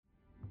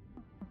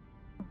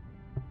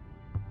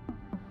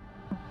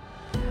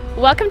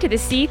Welcome to the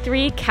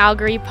C3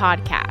 Calgary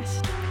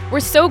podcast. We're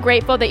so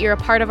grateful that you're a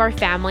part of our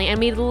family, and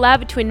we'd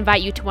love to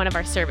invite you to one of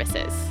our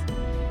services.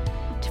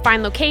 To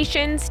find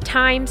locations,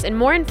 times, and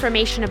more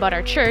information about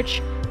our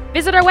church,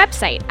 visit our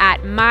website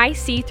at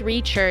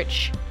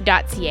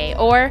myc3church.ca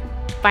or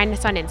find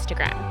us on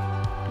Instagram.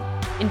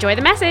 Enjoy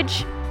the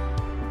message.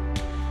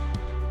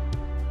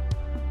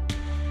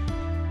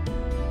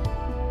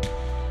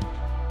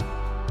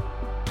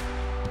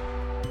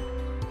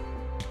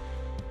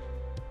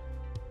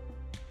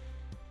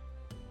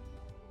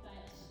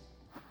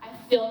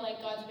 Feel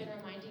like God's been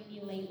reminding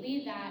me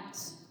lately that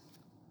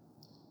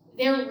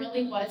there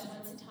really was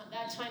once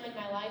that time in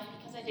my life,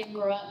 because I didn't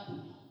grow up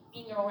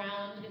being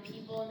around the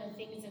people and the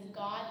things of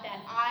God, that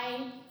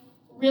I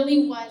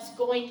really was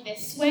going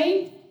this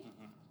way.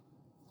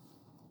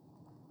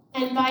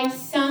 And by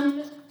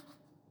some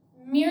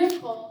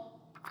miracle,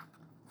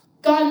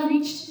 God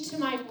reached into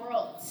my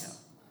world. Yeah,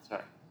 that's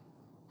right.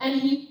 And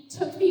he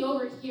took me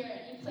over here and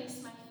he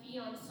placed my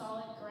feet on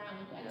solid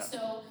ground. And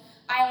so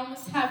I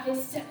almost have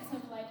this sense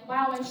of like,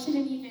 wow, I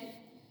shouldn't even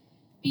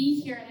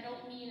be here. And I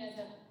don't mean as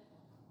a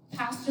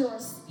pastor or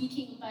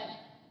speaking, but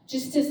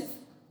just as a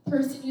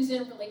person who's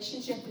in a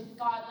relationship with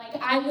God. Like,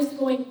 I was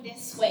going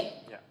this way.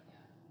 Yeah.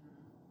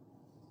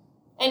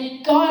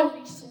 And God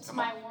reached into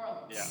my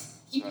world. Yeah.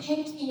 He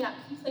picked me up.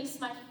 He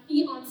placed my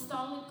feet on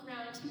solid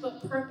ground. He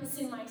put purpose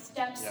in my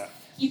steps. Yeah.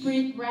 He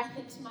breathed breath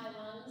into my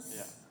lungs.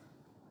 Yeah.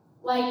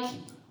 Like,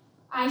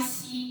 I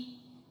see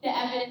the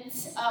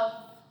evidence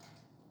of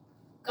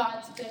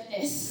God's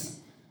goodness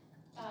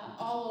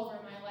all over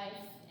my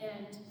life,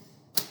 and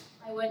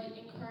I would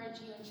encourage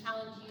you and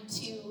challenge you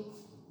to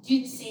do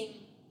the same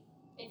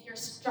if you're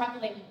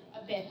struggling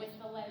a bit with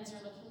the lens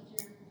you're looking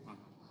through.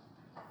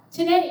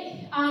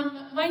 Today,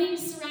 my name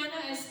is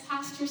Sarana, as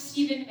Pastor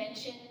Stephen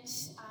mentioned.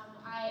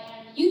 I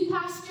am a youth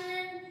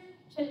pastor.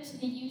 Shout out to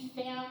the youth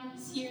fam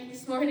who's here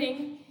this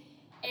morning,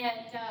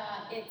 and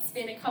it's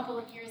been a couple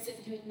of years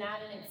of doing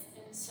that, and it's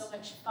been so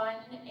much fun,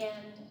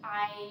 and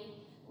I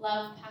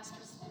love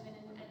Pastor Stephen and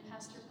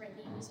Pastor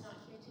Brittany, who's not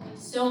here today,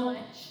 so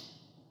much,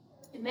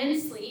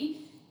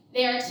 immensely.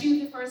 They are two of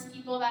the first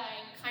people that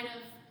I kind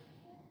of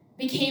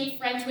became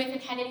friends with and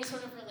had any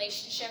sort of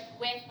relationship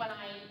with when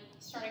I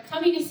started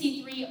coming to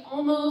C3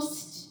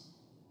 almost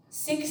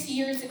 6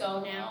 years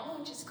ago now,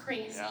 which is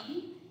crazy. Yeah.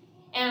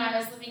 And I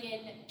was living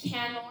in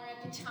Canmore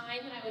at the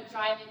time, and I would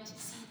drive into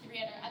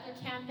C3 at our other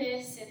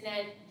campus, and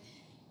then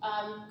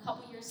a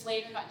couple years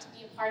later got to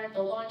be a part of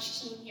the launch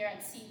team here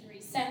at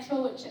C3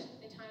 Central, which at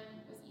the time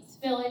was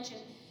East Village,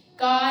 and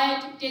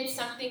God did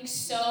something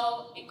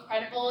so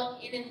incredible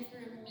in and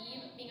through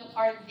me being a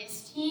part of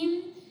this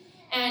team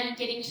and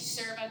getting to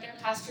serve under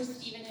Pastor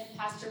Stephen and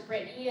Pastor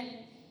Brittany,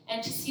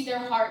 and to see their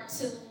heart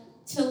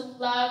to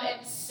love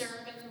and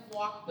serve and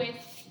walk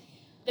with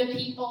the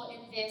people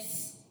in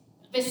this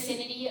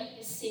vicinity of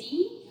the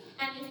city.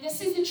 And if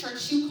this is the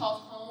church you call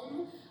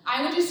home,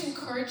 I would just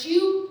encourage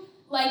you,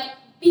 like,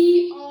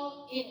 be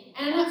all in.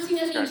 And I'm not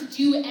saying that means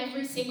do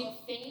every single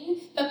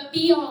thing, but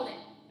be all in.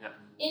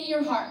 In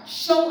your heart.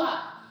 Show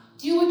up.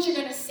 Do what you're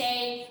going to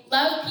say.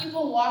 Love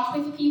people. Walk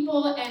with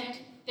people. And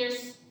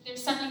there's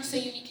something so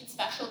unique and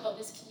special about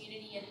this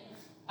community. And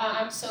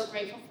I'm so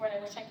grateful for it.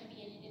 I wish I could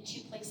be in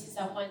two places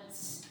at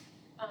once.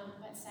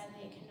 But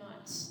sadly, I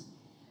cannot.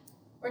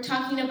 We're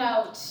talking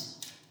about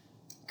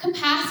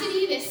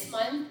capacity this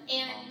month.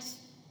 And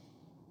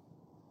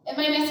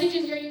my message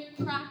is very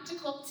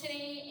practical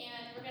today.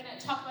 And we're going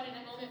to talk about it in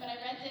a moment. But I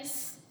read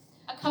this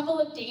a couple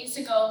of days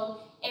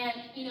ago. And,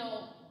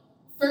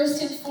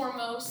 first and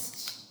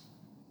foremost,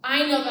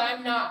 I know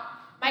that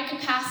my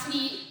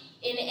capacity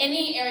in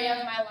any area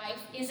of my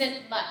life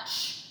isn't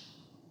much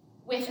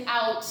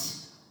without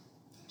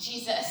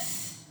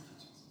Jesus.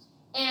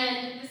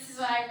 And this is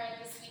what I read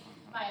this week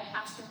by a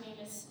pastor named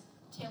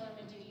Taylor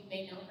Madu. You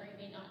may know her, you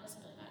may not,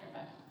 doesn't really matter,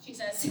 but she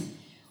says,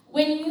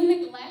 when you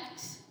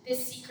neglect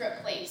this secret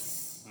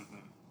place,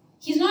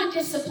 he's not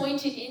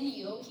disappointed in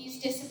you, he's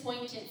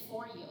disappointed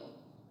for you.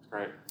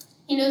 Right.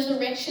 He knows the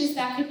riches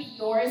that could be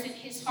yours, and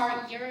his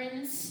heart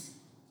yearns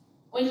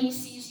when he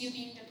sees you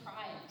being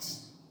deprived.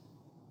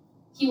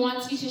 He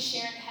wants you to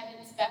share in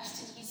heaven's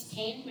best, and he's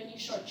pained when you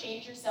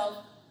shortchange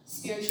yourself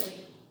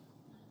spiritually.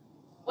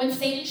 When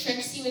Satan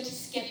tricks you into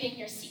skipping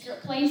your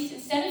secret place,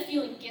 instead of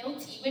feeling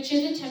guilty, which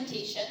is a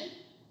temptation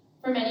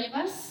for many of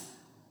us,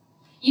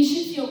 you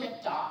should feel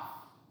ripped off.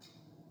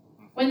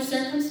 When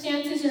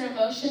circumstances or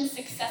emotions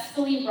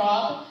successfully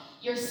rob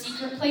your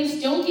secret place,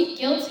 don't get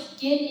guilty,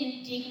 get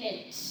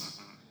indignant.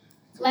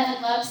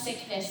 Let love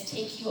sickness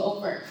take you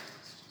over.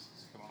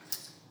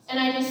 And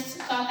I just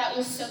thought that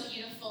was so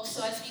beautiful.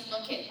 So as we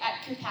look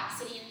at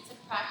capacity and some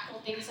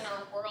practical things in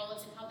our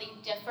worlds and how they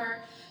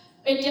differ,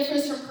 it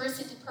differs from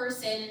person to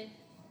person.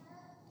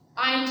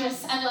 I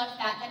love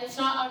that it's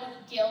not out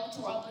of guilt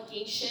or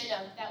obligation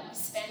that we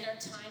spend our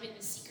time in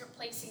the secret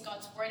place in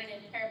God's word and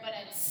in prayer, but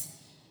it's,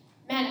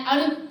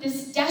 out of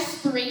this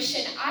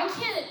desperation, I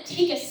can't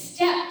take a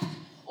step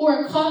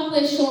or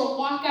accomplish or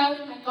walk out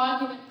in my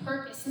God-given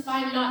purpose if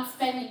I'm not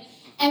spending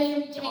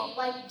every day,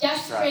 like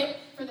desperate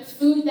for the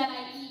food that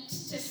I eat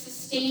to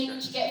sustain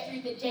or to get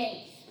through the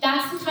day.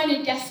 That's the kind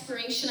of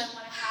desperation I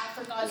want to have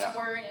for God's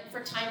word and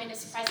for time in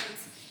his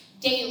presence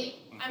daily.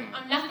 I'm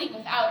nothing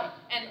without it.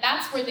 And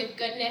that's where the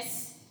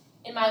goodness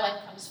in my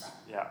life comes from.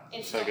 Yeah,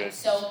 it's so good.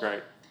 So it's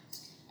great.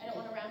 I don't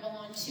want to ramble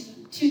on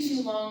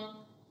too long.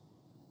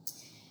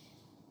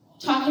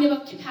 Talking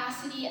about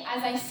capacity,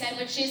 as I said,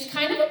 which is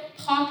kind of a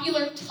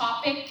popular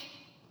topic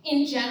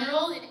in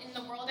general in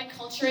the world and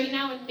culture right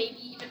now, and maybe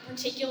even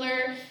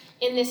particular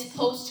in this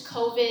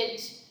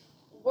post-COVID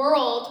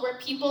world where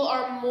people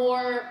are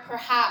more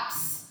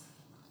perhaps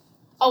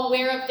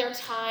aware of their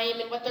time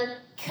and what they're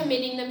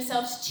committing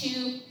themselves to,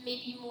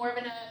 maybe more of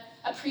an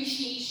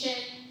appreciation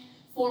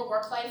for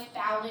work-life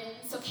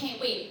balance. Okay,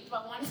 wait, do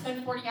I want to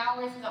spend 40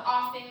 hours in the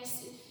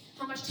office?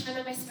 How much time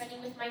am I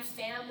spending with my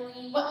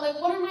family? What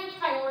are my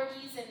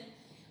priorities and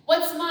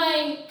what's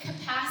my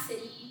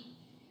capacity?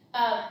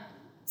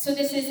 So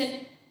this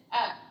isn't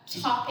a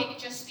topic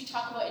just we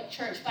talk about in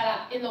church,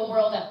 but in the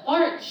world at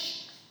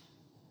large.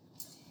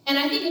 And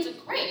I think it's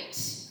great.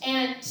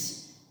 And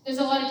there's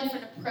a lot of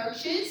different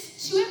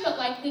approaches to it, but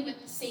likely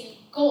with the same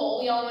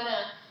goal. We all want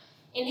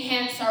to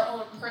enhance our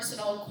own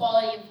personal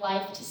quality of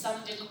life to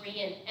some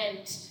degree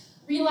and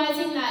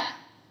realizing that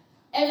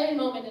every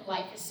moment in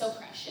life is so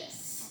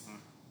precious.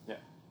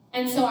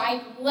 And so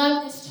I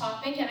love this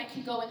topic, and I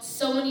could go in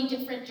so many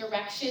different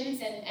directions,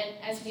 and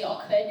as we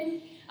all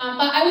could.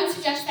 But I would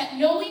suggest that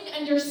knowing,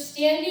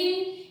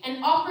 understanding,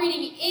 and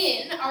operating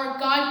in our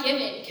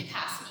God-given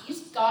capacities,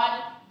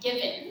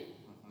 God-given,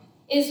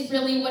 is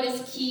really what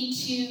is key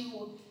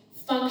to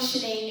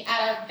functioning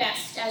at our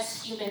best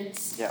as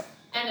humans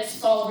and as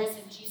followers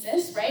of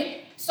Jesus,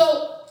 right?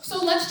 So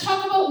let's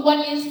talk about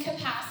what is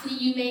capacity.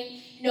 You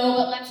may know,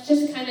 but let's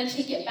just kind of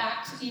take it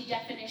back to the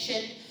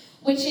definition,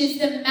 which is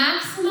the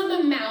maximum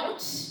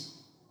amount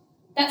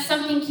that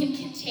something can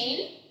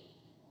contain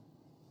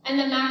and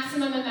the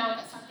maximum amount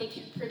that something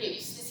can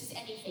produce. This is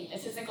anything.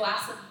 This is a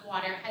glass of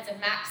water. It has a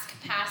max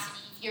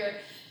capacity. If you're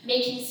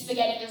making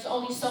spaghetti, there's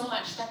only so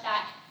much that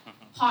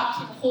pot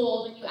can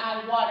hold when you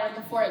add water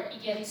before it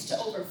begins to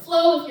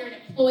overflow. If you're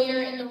an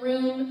employer in the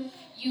room,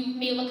 you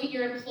may look at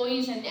your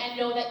employees and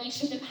know that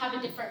each of them have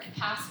a different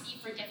capacity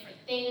for different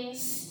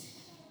things.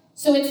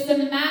 So it's the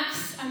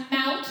max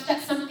amount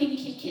that something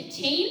can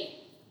contain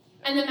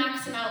and the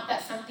max amount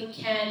that something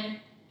can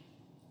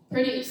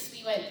produce.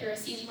 We went through a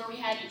season where we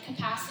had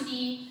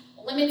capacity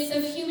limits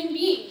of human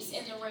beings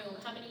in the room.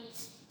 How many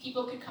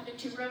people could come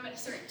into a room at a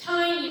certain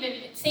time,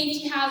 even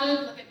safety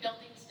hazards. Look at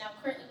buildings now.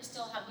 Currently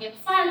we have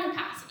fire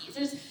capacities.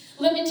 There's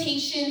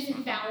limitations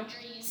and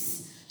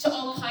boundaries to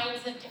all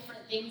kinds of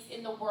different things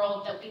in the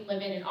world that we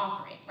live in and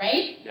operate,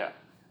 right? Yeah.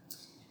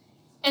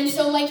 And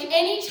so like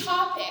any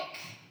topic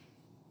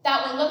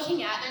that we're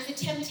looking at, there's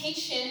a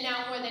temptation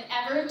now more than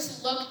ever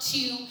to look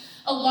to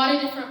a lot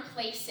of different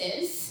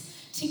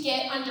places to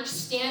get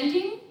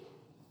understanding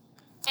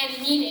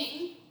and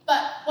meaning.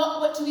 But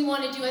what do we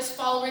want to do as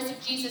followers of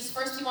Jesus?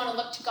 First, we want to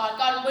look to God.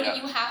 God, what do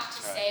you have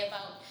to say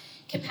about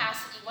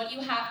capacity? What do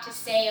you have to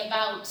say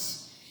about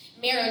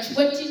marriage?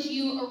 What did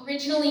you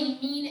originally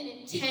mean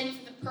and intend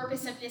for the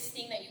purpose of this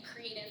thing that you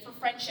created, for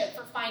friendship,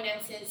 for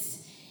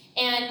finances?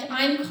 And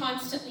I'm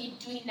constantly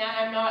doing that.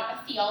 I'm not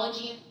a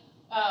theology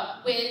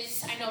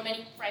whiz. I know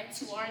many friends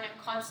who are, and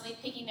I'm constantly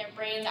picking their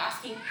brains,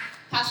 asking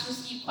Pastor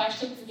Steve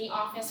questions in the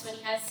office when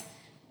he has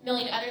a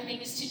million other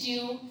things to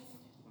do.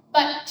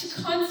 But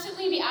to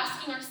constantly be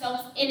asking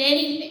ourselves in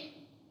anything,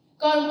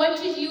 God,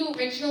 what did you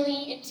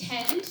originally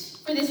intend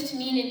for this to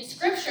mean in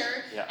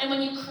Scripture? Yeah. And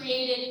when you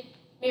created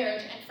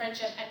marriage and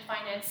friendship and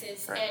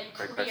finances and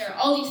career,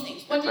 all these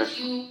things, what did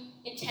you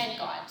intend,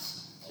 God?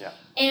 Yeah.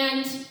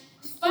 And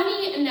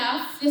funny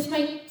enough, this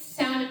might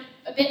sound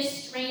a bit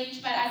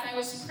strange, but as I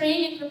was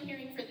praying and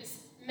preparing for this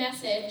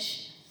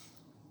message,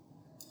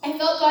 I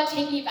felt God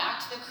take me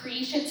back to the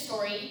creation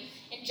story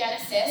in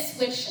Genesis,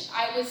 which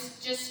I was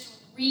just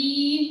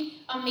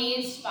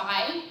amazed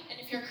by. And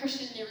if you're a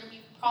Christian in the room,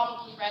 you've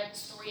probably read the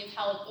story of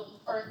how the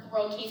earth, the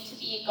world came to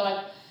be and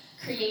God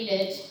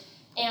created.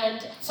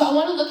 And so I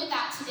want to look at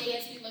that today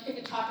as we look at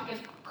the topic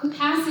of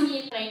capacity.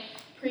 And I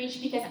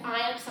preach because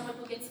I am someone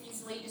who gets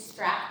easily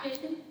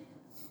distracted.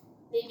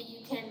 Maybe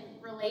you can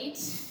relate.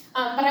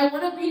 But I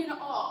want to read it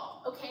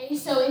all, okay?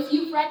 So if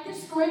you've read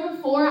this story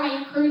before, I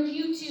encourage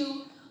you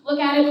to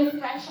look at it with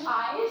fresh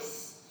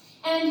eyes.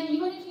 And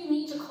even if you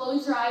need to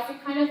close your eyes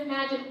and kind of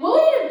imagine, what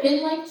would it have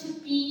been like to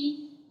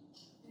be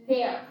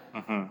there?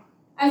 Mm-hmm.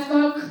 As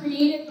God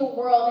created the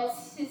world,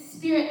 as His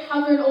Spirit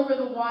hovered over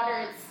the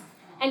waters,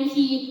 and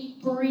He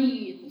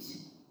breathed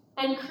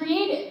and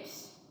created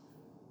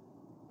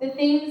the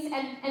things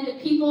and the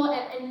people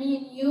and me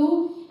and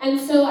you. And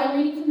so I'm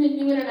reading from the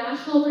New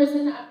International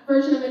Version. I'm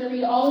going to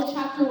read all of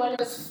chapter 1. It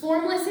was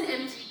formless and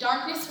empty.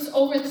 Darkness was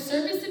over the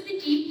surface of the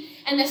deep,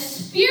 and the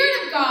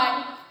Spirit of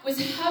God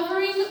was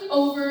hovering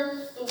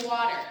over the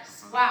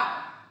waters.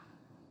 Wow.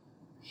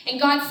 And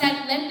God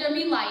said, let there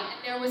be light,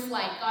 and there was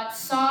light. God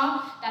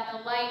saw that the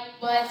light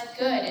was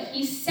good. And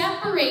He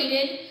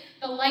separated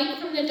the light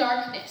from the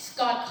darkness.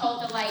 God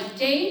called the light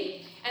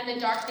day, and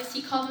the darkness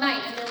he called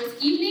night. And there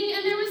was evening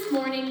and there was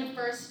morning the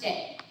first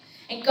day.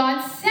 And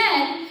God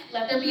said,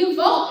 let there be a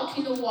vault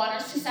between the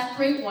waters to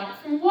separate water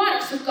from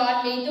water. So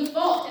God made the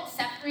vault and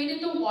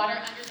separated the water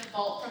under the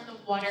vault from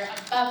the water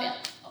above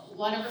it. A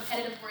lot of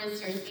repetitive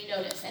words here, as we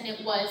notice. And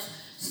it was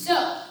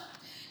so.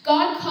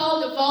 God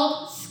called the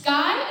vault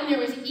sky, and there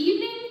was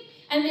evening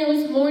and there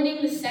was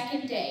morning the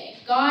second day.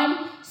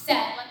 God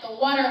said, let the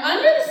water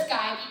under the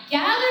sky be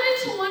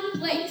gathered into one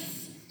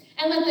place,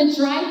 and let the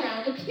dry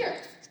ground appear.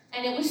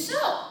 And it was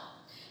so.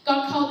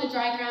 God called the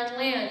dry ground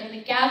land, and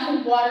the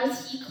gathered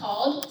waters he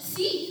called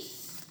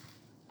seas.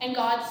 And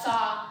God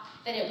saw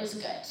that it was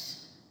good.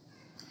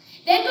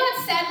 Then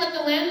God said, let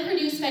the land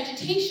produce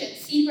vegetation,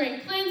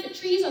 seed-bearing plants and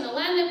trees on the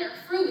land that bear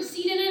fruit with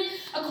seed in it,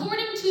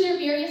 according to their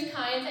various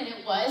kinds, and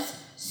it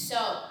was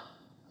so.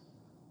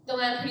 The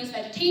land produced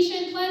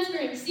vegetation, plants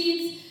bearing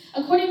seeds,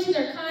 according to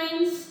their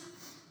kinds.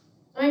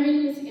 Am I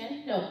reading this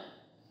again? No.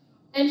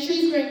 And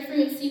trees bearing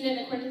fruit and seed in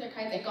it, according to their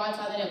kinds, and God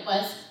saw that it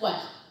was what?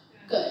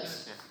 Good.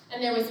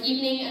 And there was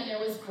evening and there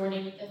was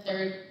morning the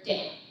third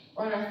day.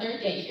 We're on our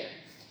third day here.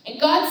 And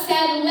God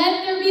said,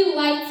 let there be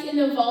lights in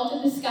the vault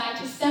of the sky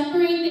to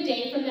separate the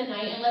day from the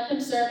night, and let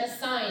them serve as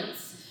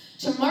signs,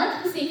 to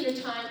mark the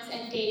sacred times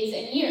and days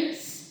and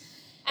years.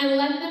 And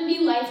let them be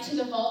lights to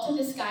the vault of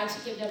the sky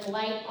to give them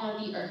light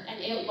on the earth. And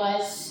it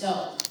was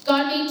so.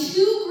 God made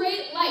two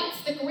great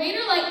lights, the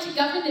greater light to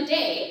govern the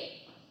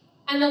day,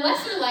 and the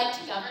lesser light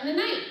to govern the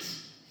night.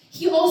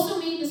 He also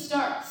made the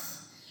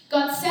stars.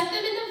 God set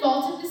them in the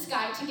vault of the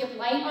sky to give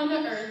light on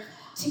the earth,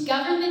 to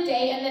govern the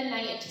day and the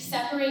night, and to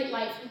separate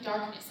light from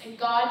darkness. And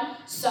God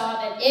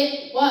saw that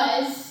it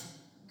was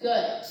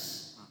good.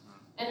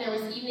 And there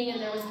was evening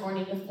and there was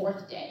morning the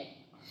fourth day.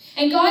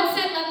 And God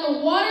said, let the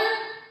water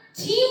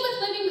teem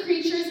with living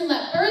creatures, and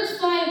let birds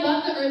fly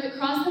above the earth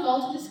across the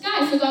vault of the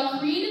sky. So God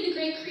created the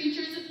great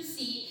creatures of the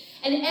sea,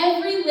 and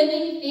every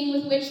living thing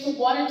with which the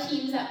water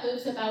teems that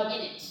moves about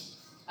in it,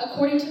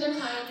 according to their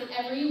kinds, and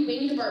every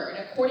winged bird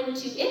according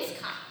to its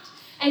kind.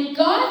 And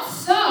God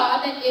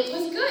saw that it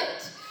was good.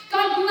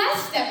 God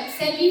blessed them and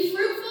said, be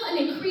fruitful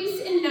and increase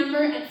in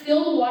number, and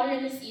fill the water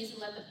in the seas, and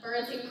let the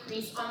birds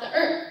increase on the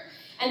earth.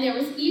 And there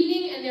was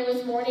evening and there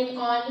was morning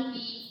on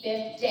the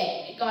fifth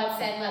day. And God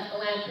said, let the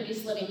land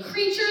produce living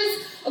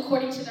creatures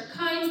according to their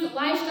kinds, the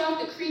livestock,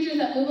 the creatures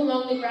that move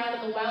along the ground,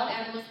 and the wild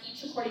animals,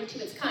 each according to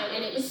its kind.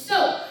 And it was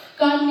so.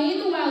 God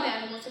made the wild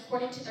animals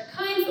according to their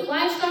kinds, the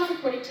livestock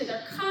according to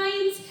their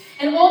kinds,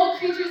 and all the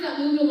creatures that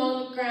moved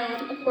along the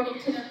ground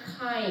according to their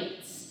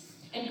kinds.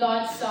 And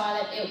God saw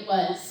that it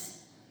was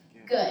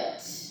good.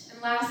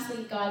 And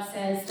lastly, God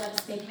says, let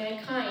us make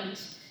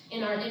mankind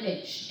in our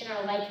image, in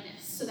our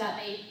likeness, so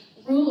that they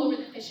rule over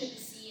the fish of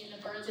the sea and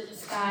the birds of the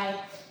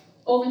sky,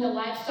 over the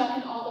livestock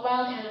and all the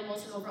wild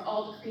animals, and over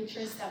all the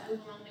creatures that move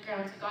along the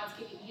ground. So God's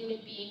giving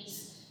human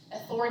beings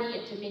authority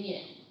and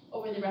dominion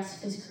over the rest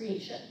of his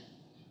creation.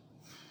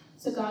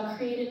 So God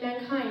created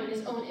mankind in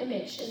his own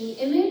image. In the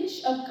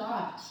image of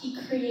God, he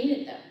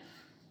created them.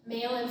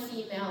 Male and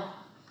female,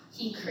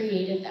 he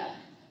created them.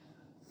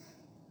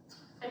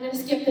 I'm going to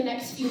skip the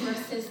next few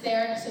verses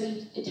there. So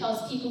it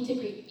tells people to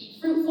be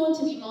fruitful,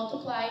 to be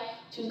multiplied,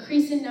 to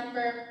increase in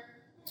number.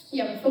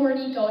 You have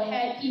authority, go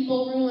ahead,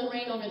 people, rule and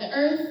reign over the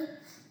earth,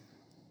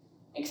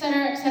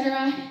 etc., etc.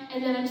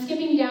 And then I'm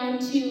skipping down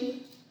to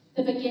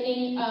the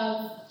beginning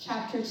of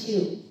chapter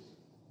 2.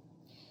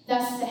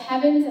 Thus the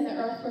heavens and the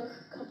earth were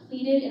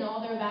completed in all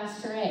their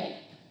vast array.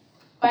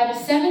 By the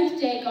seventh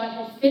day, God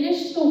had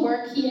finished the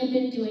work he had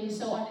been doing,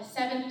 so on the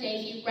seventh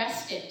day he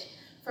rested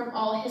from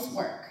all his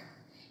work.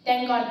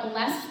 Then God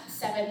blessed the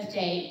seventh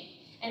day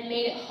and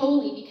made it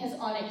holy, because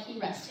on it he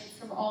rested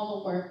from all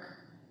the work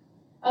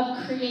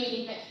of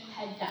creating that he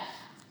had done.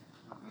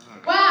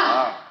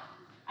 Wow!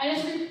 I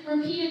just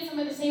repeated some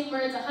of the same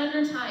words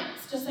 100 times,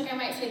 just like I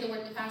might say the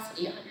word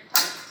capacity 100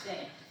 times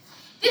today.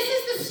 This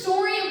is the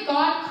story of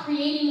God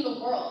creating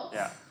the world.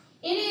 Yeah.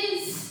 It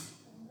is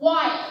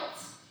wild.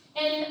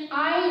 And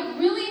I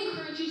really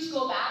encourage you to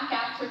go back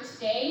after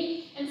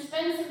today and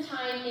spend some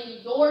time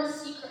in your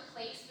secret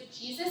place with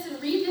Jesus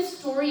and read this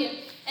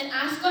story and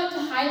ask God to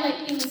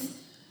highlight things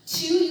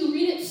to you.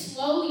 Read it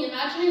slowly.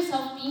 Imagine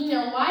yourself being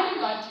there. Why did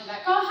God do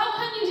that? God, how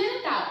come you did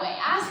it that way?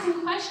 Ask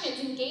him questions.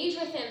 Engage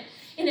with him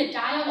in a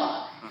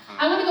dialogue.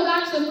 I want to go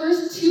back to the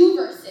first two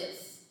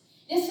verses.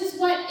 This is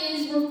what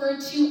is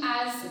referred to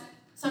as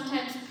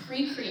sometimes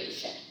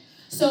pre-creation.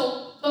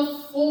 So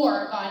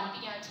before God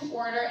began to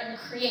order and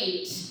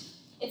create,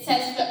 it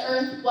says the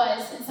earth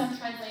was, in some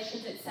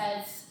translations it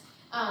says,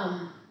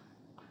 I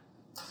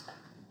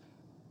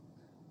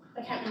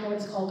can't remember what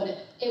it's called,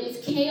 but it was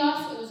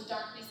chaos, it was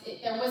darkness,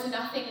 there was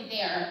nothing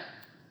there.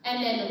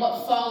 And then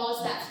what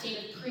follows that state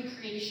of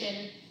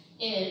pre-creation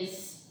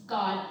is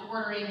God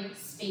ordering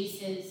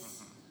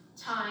spaces,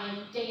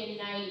 time, day and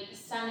night, the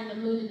sun and the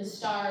moon and the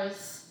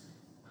stars,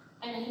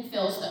 and then he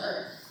fills the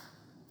earth.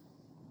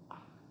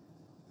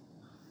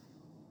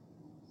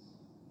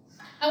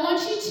 I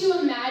want you to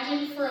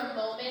imagine for a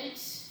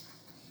moment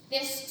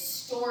this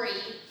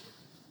story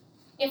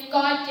if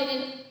God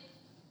didn't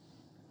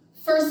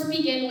first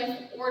begin with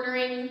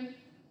ordering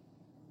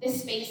the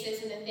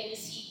spaces and the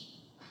things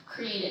he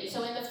created.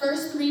 So in the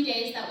first 3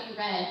 days that we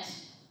read,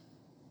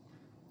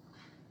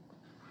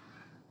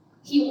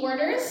 he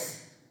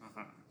orders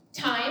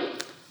time,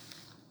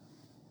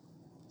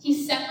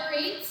 he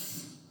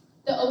separates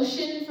the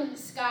ocean from the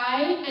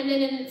sky, and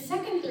then in the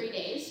second 3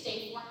 days,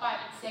 day 4, 5,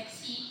 and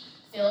 6, he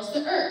fills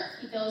the earth.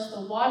 He fills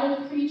the water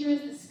with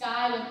creatures, the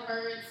sky with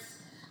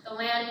birds, the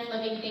land with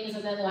living things,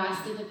 and then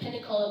lastly, the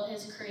pinnacle of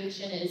his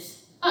creation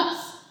is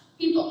us,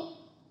 people.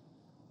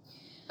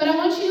 But I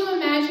want you to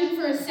imagine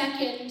for a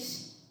second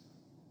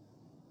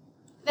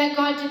that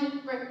God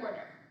didn't bring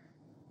order.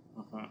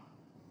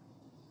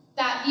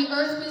 That the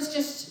earth was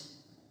just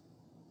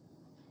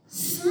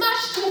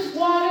smushed with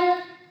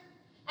water,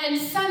 and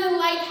sun and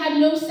light had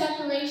no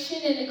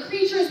separation, and the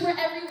creatures were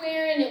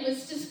everywhere, and it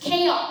was just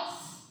chaos.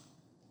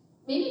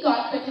 Maybe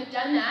God could have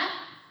done that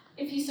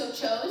if he so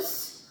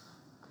chose.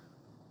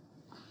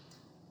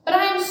 But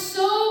I am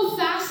so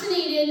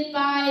fascinated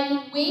by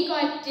the way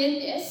God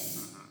did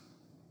this.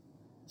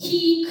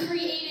 He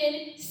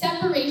created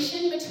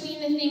separation between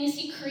the things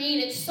he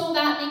created so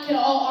that they could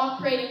all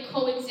operate and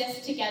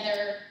coexist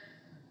together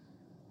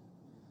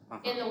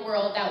in the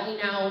world that we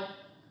now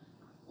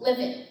live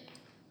in.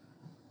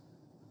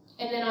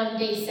 And then on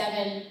day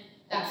 7,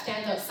 that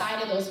stands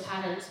outside of those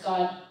patterns,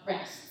 God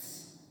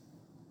rests.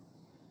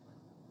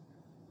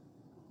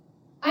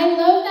 I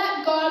love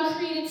that God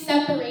created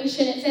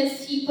separation. It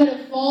says he put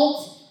a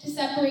vault to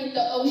separate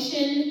the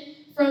ocean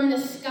from the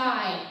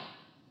sky.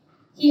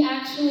 He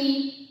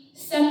actually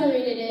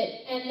separated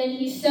it, and then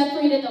he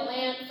separated the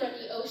land from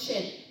the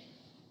ocean.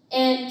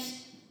 And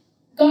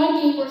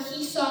God gave where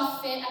he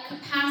saw fit a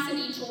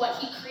capacity to what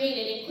he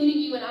created, including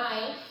you and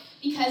I,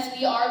 because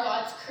we are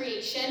God's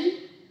creation,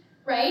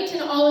 right?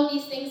 And all of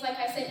these things, like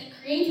I said, he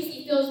creates,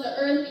 he fills the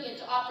earth, begin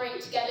to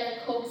operate together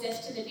and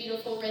coexist to the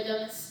beautiful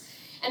rhythms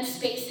and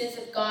spaces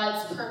of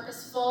God's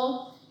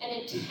purposeful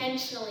and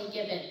intentionally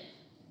given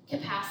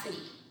capacity.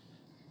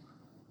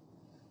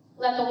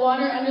 Let the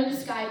water under the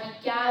sky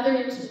be gathered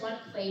into one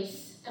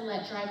place, and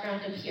let dry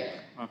ground appear.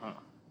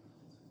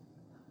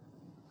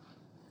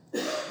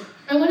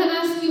 I want to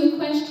ask you a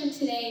question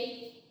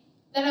today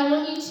that I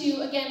want you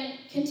to, again,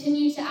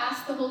 continue to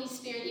ask the Holy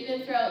Spirit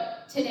even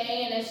throughout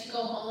today and as you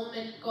go home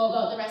and go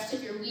about the rest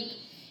of your week.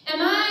 Am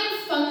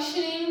I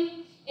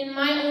functioning in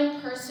my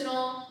own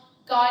personal,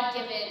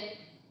 God-given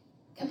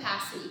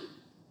capacity?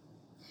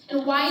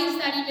 And why is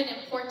that even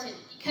important?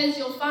 Because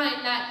you'll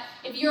find that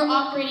if you're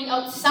operating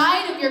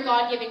outside of your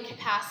God-given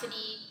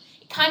capacity,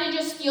 it kind of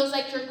just feels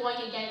like you're going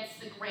against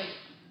the grain.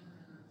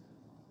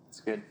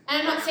 That's good.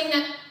 And I'm not saying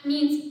that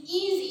means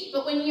easy,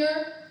 but when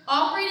you're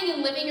operating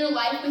and living your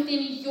life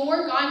within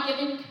your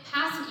God-given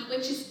capacity,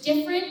 which is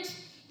different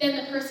than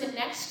the person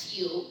next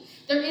to you,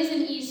 there is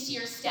an ease to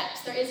your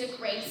steps. There is a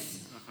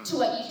grace to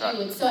what you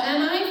do. And so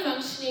am I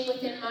functioning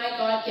within my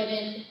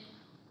God-given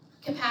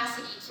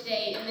capacity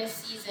today in this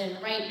season,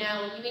 right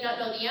now? And you may not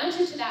know the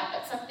answer to that,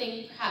 but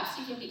something perhaps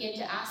you can begin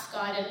to ask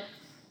God. And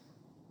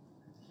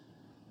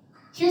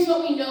here's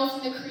what we know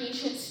from the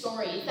creation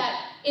story,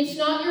 that it's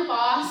not your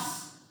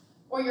boss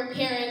or your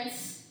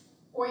parents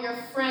or your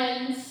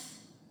friends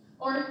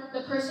or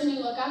the person you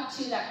look up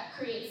to that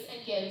creates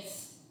and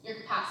gives your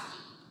capacity.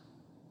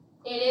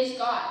 It is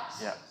God.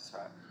 Yeah, that's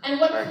right. And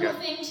what a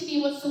cool thing to be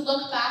able to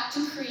look back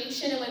to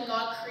creation, and when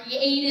God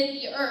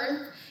created the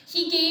earth,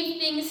 he gave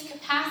things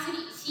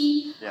capacities.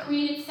 He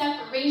created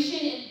separation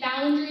and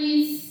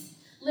boundaries,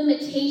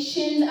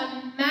 limitations,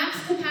 a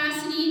max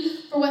capacity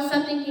for what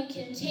something can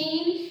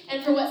contain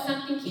and for what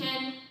something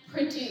can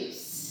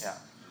produce. Yeah.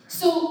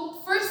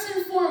 So first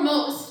and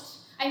foremost,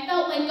 I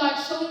felt like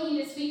God showing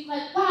me this week,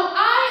 like, wow,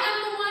 I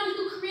am the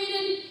one who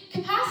created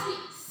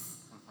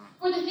capacities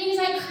for the things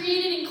I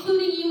created,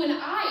 including you and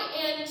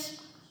I. And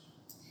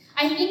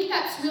I think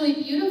that's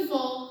really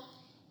beautiful.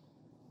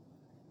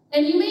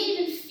 And you may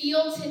even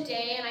feel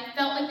today, and I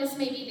felt like this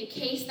may be the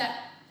case,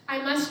 that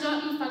I must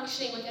not be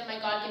functioning within my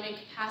God-given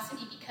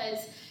capacity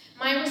because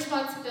my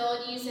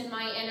responsibilities and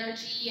my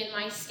energy and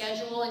my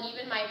schedule and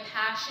even my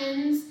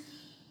passions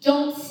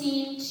don't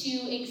seem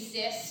to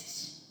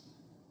exist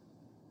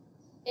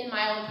in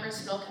my own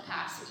personal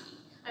capacity.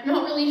 I'm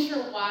not really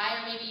sure why,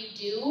 or maybe you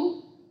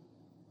do.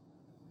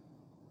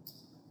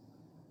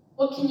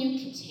 What can you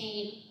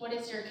contain? What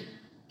is your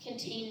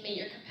containment,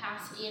 your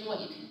capacity, and what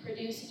you can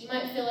produce? And you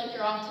might feel like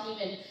you're often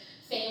even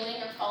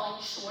failing or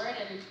falling short,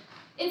 and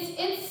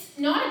it's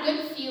not a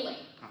good feeling.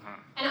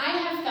 And I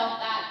have felt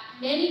that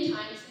many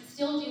times and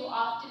still do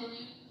often, and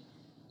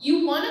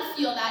you want to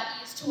feel that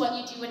ease to what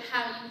you do and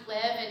how you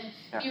live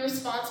and be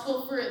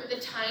responsible for the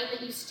time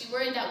that you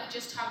steward that we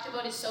just talked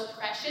about is so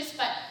precious.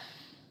 But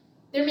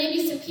there may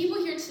be some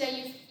people here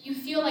today, you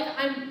feel like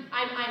I'm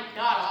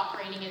not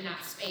operating in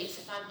that space,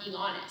 if I'm being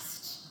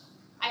honest.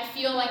 I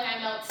feel like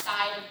I'm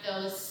outside of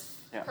those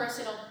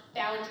personal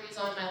boundaries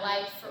on my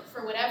life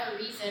for whatever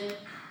reason.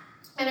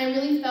 And I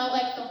really felt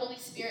like the Holy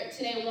Spirit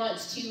today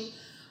wants to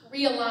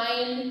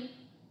realign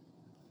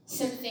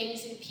some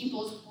things in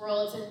people's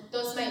worlds, and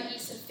those might be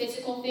some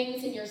physical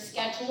things in your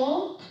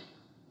schedule,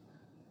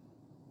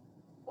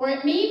 or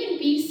it may even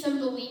be some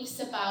beliefs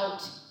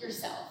about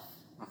yourself.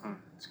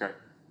 That's great.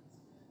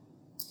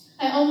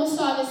 I almost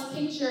saw this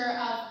picture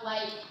of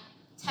like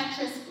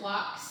Tetris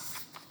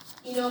blocks.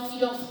 You know, if you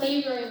don't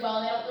play very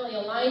well, they don't really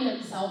align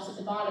themselves at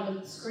the bottom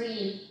of the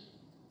screen.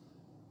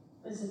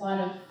 There's a lot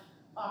of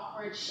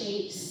awkward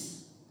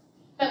shapes.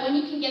 But when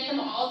you can get them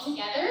all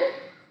together,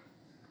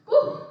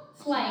 whoo,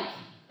 it's like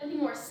nothing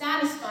more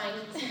satisfying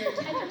than seeing your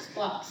Tetris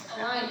blocks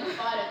aligned at the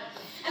bottom.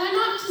 And I'm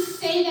not to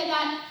say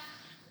that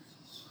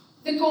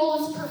the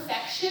goal is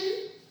perfection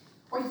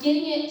or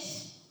getting it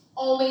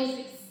always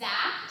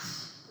exact,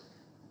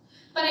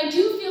 but I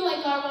do feel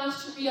like God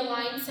wants to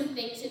realign some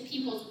things in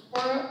people's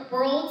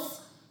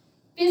worlds,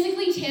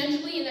 physically,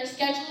 tangibly in their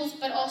schedules,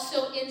 but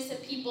also in some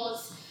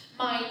people's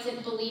minds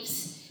and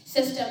beliefs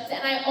systems.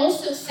 And I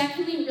also,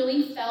 secondly,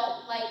 really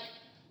felt like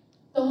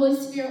the Holy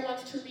Spirit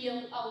wants to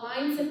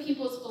realign some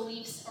people's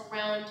beliefs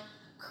around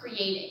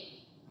creating.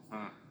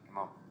 Come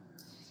on.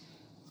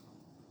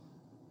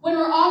 When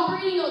we're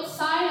operating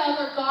outside of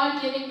our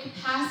God-given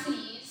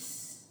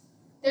capacities,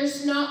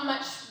 there's not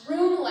much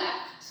room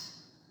left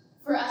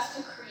for us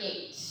to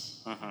create.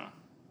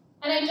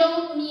 And I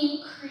don't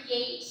mean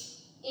create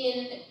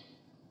in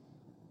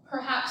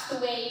perhaps the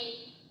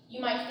way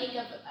you might think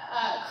of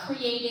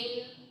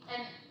creating,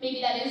 and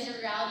maybe that is your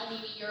reality.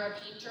 Maybe you're a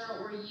painter,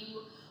 or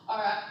you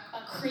are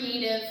a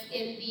creative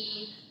in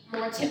the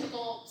more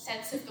typical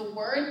sense of the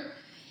word.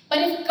 But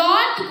if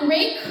God, the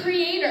great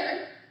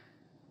creator,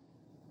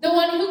 the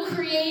one who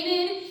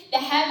created the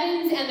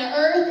heavens and the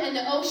earth and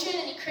the ocean,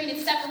 and he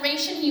created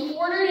separation, he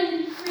ordered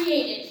and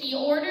created. He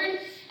ordered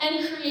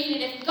and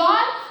created. If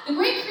God, the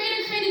great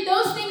creator, created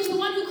those things, the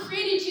one who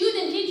created you,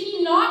 then did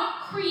he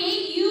not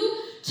create you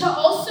to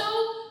also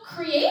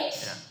create?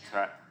 Yeah, that's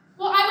right.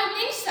 Well, I would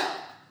think so.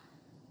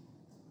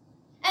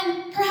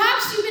 And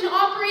perhaps you've been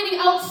operating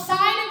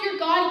outside of your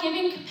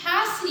God-given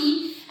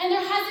capacity, and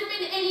there hasn't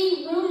been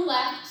any room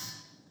left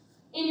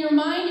in your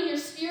mind, in your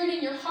spirit,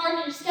 in your heart, in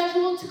your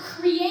schedule to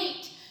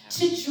create,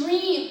 to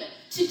dream,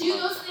 to do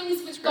those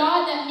things with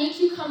God that make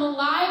you come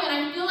alive. And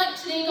I feel like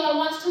today God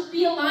wants to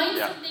realign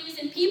some things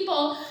in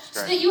people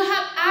so that you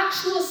have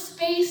actual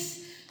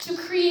space to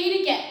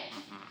create again.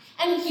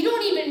 And you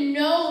don't even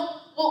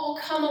know what will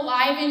come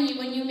alive in you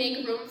when you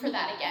make room for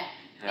that again.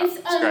 Yeah, it's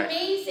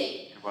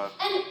amazing.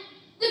 And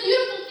the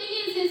beautiful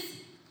thing is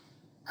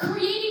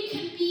creating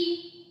can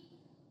be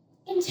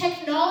in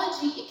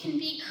technology. It can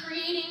be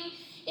creating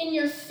in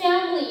your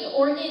family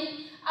or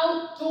in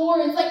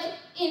outdoors, like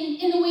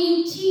in the way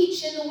you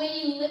teach, in the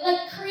way you live.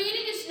 Like,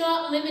 creating is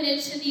not limited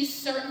to these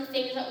certain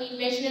things that we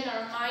envision in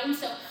our mind.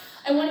 So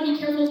I want to be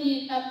careful of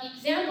the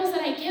examples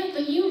that I give,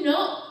 but you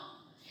know.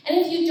 And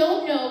if you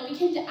don't know,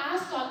 begin to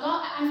ask God,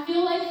 I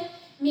feel like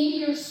maybe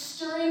you're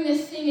stirring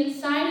this thing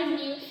inside of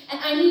me, and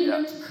I need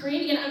room to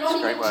create again. I'm not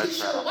even too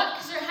sure what,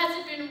 because there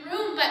hasn't been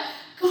room, but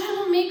God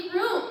will make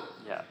room.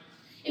 Yeah.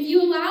 If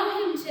you allow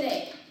him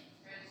today.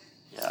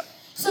 Yeah.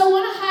 So I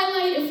want to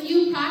highlight a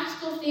few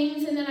practical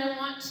things, and then I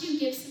want to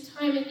give some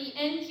time at the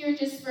end here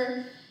just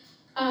for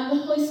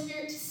the Holy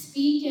Spirit to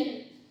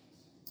speak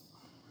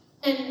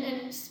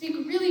and speak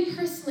really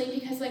personally,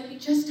 because like we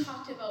just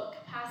talked about,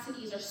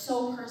 capacities are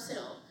so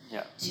personal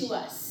to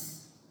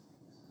us.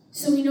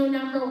 So we know,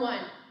 number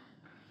one,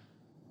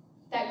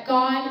 that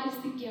God is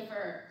the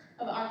giver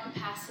of our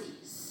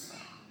capacities,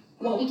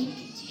 what we can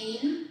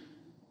contain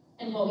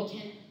and what we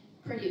can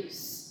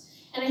produce.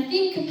 And I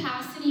think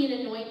capacity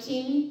and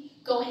anointing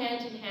go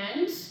hand in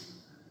hand,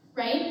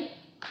 right?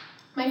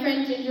 My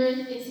friend Ginger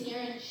is here,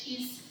 and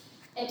she's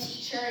a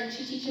teacher, and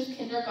she teaches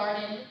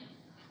kindergarten.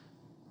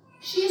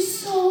 She is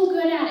so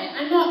good at it.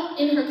 I'm not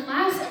in her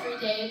class every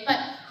day, but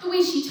the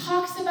way she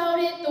talks about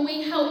it, the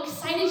way how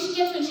excited she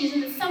gets when she's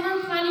in the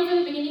summer planning for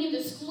the beginning of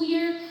the school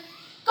year,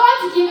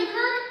 God's given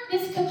her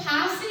this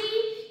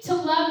capacity to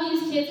love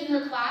these kids in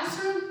her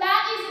classroom.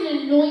 That is an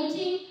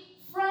anointing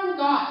from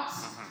God.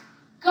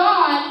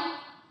 God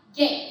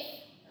gave.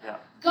 Yeah.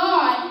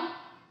 God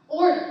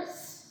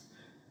orders.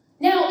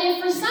 Now,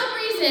 if for some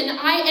reason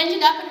I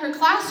ended up in her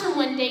classroom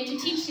one day to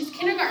teach these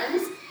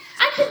kindergartens,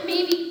 I could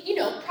maybe,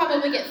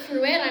 probably get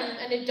through it. I'm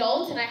an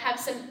adult and I have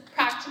some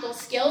practical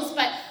skills,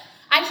 but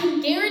I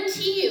can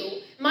guarantee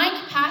you my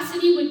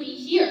capacity would be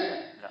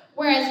here,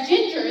 whereas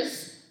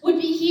Ginger's would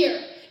be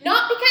here.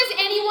 Not because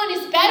anyone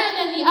is better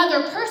than the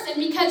other person,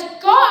 because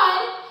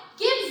God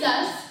gives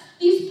us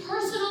these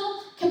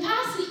personal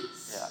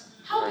capacities. Yeah.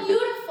 How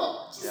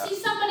beautiful to see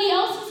somebody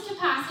else's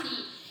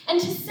capacity and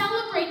to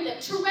celebrate them,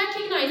 to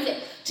recognize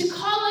it, to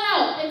call it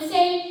out and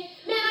say,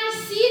 man,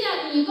 I see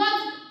that in you.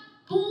 God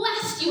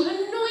blessed you,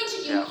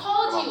 anointed you,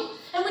 called you.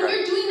 And when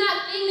you're doing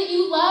that thing that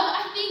you love,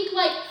 I think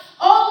like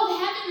all of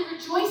heaven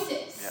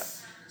rejoices.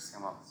 Yeah.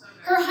 Come on.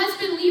 Her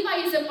husband Levi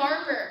is a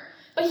barber,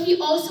 but he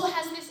also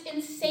has this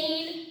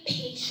insane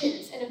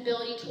patience and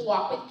ability to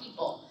walk with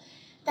people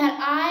that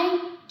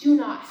I do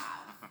not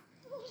have.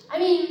 I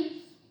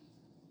mean,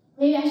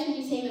 maybe I shouldn't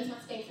be saying this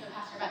once being a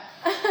pastor,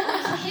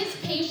 but his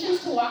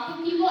patience to walk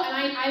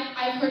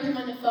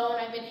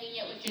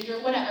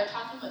marriage or whatever,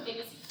 talking about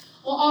things,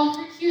 well,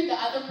 I'll hear the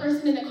other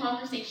person in the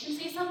conversation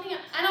say something,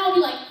 and I'll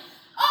be like,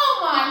 oh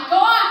my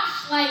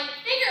gosh, like,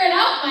 figure it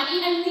out,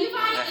 buddy. And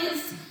Levi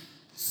is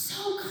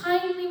so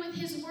kindly with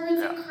his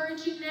words,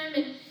 encouraging them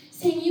and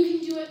saying, you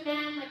can do it,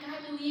 man, like,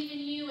 I believe in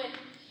you.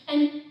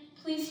 And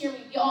please hear me,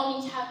 we all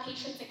need to have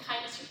patience and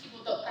kindness for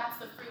people, though that's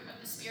the fruit of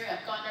the Spirit of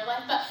God in our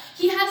life. But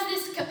he has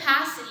this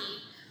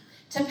capacity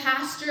to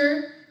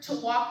pastor, to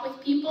walk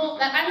with people,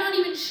 that I'm not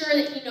even sure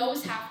that he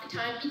knows half the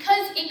time,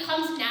 because it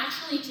comes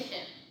naturally to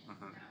him.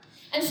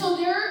 And so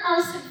there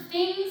are some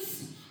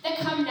things that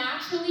come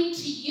naturally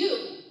to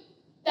you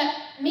that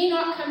may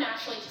not come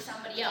naturally to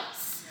somebody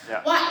else.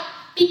 Yeah. Why?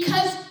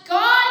 Because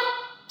God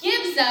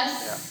gives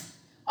us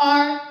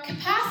our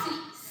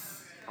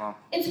capacities.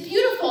 It's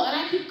beautiful, and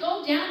I could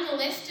go down the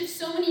list of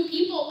so many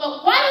people,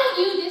 but why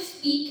don't you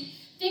this week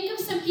think of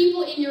some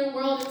people in your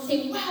world and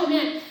say, wow,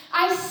 man,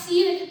 I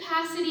see the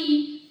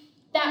capacity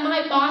that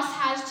my boss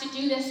has to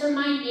do this, or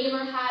my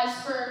neighbor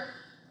has for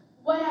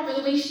whatever,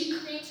 the way she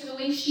creates, or the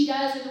way she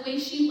does, or the way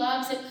she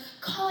loves, and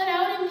call it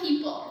out in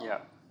people. Yeah.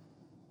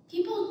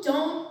 People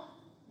don't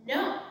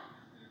know.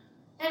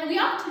 And we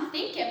often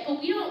think it, but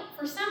we don't,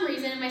 for some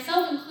reason, and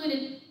myself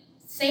included,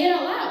 say it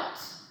out loud.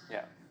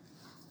 Yeah.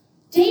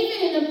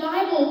 David in the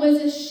Bible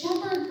was a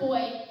shepherd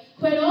boy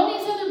who had all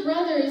these other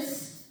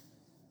brothers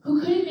who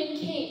could have been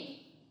king,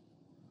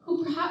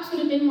 who perhaps would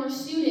have been more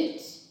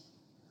suited.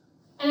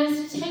 And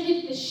as he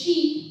tended the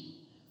sheep,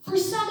 for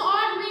some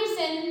odd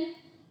reason,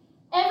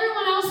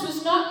 everyone else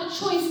was not the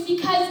choice,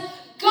 because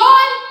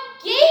God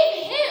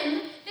gave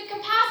him the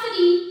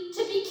capacity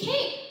to be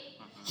king.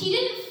 He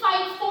didn't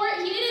fight for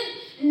it. He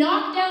didn't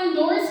knock down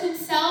doors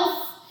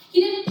himself.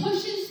 He didn't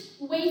push his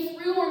way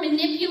through or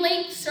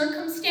manipulate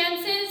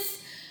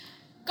circumstances.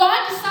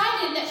 God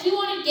decided that he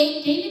wanted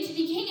David to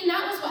be king, and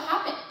that was what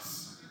happened.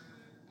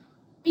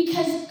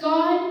 Because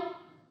God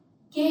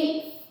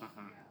gave.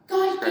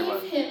 God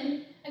gave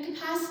him a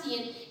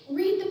capacity. And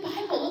read the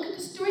Bible. Look at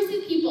the stories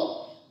of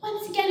people.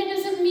 Once again, it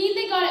doesn't mean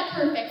they got it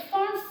perfect.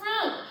 Far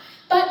from.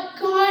 But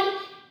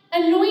God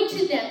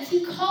anointed them.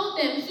 He called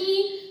them.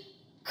 He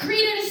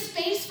created a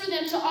space for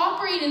them to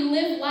operate and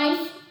live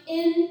life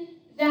in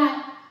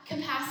that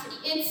capacity.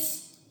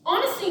 It's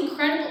honestly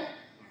incredible.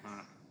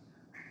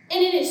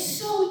 And it is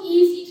so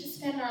easy to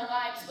spend our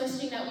lives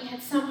wishing that we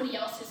had somebody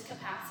else's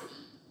capacity.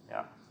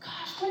 Yeah.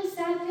 Gosh, what a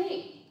sad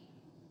thing.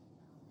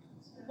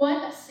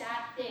 What a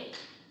sad thing.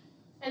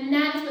 And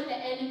that is what the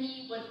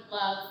enemy would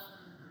love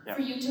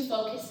for you to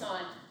focus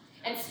on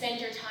and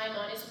spend your time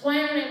on, is why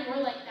aren't I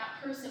more like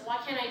that person? Why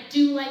can't I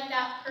do like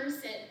that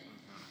person?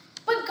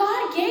 But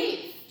God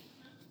gave.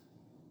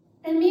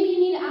 And maybe you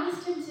need to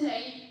ask him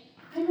today,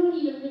 I'm not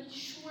even really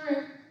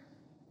sure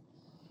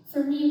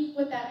for me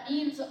what that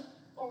means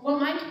or what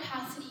my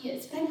capacity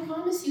is, but I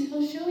promise you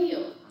he'll show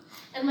you.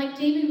 And like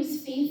David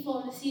was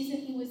faithful in the season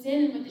he was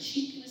in and with the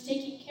sheep he was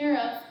taking care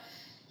of,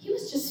 he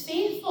was just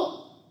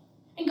faithful.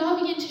 And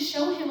God began to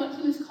show him what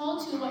he was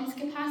called to and what his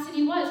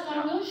capacity was.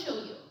 God will show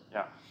you.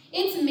 Yeah.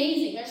 It's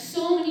amazing. There's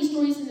so many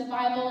stories in the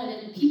Bible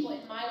and in people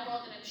in my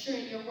world, and I'm sure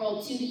in your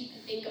world too, that you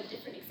can think of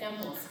different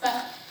examples.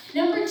 But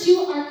number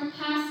 2, our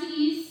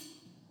capacities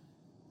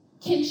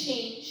can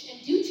change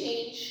and do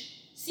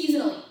change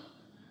seasonally.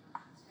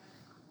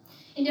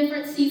 In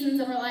different seasons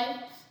of our life.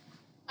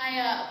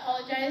 I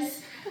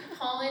apologize.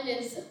 Pollen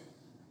is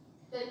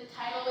the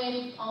tidal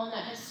wave of pollen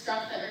that has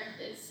struck the earth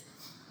is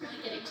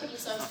really getting to me,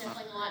 so I'm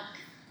sniffling a lot.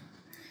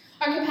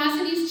 Our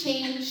capacities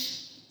change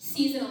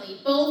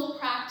seasonally, both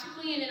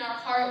practically and in our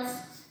hearts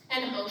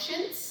and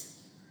emotions.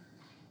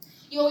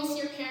 You always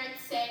hear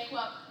parents say, who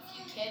have a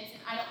few kids,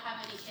 and I don't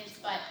have any kids,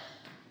 but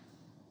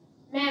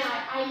man,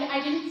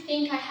 I didn't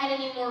think I had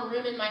any more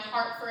room in my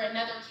heart for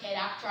another kid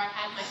after I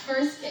had my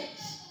first kid.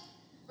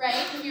 Right?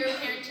 If you're a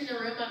parent in the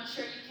room, I'm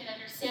sure you can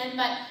understand.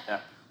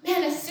 But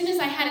man, as soon as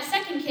I had a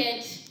second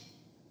kid,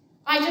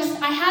 I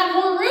had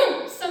more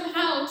room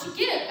somehow to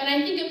give. And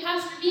I think of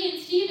Pastor B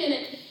and Stephen,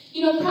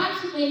 and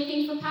practically I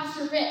think for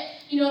Pastor Britt,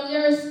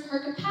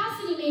 her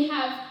capacity may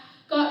have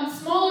gotten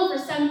smaller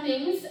for some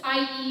things,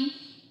 i.e.,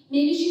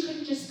 maybe she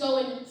couldn't just go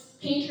and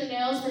paint her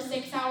nails for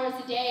 6 hours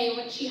a day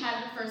when she had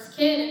her first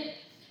kid and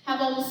have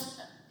all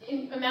this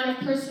amount of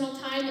personal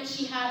time that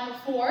she had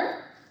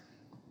before.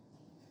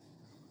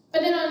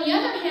 But then on the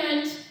other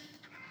hand,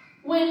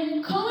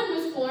 when Cohen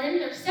was born,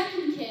 their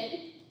second kid,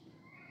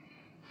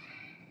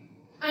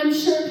 I'm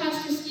sure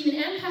Pastor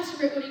Stephen and Pastor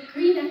Britt would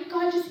agree that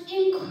God just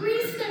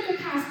increased their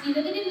capacity,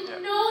 that they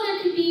didn't know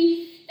there could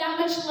be that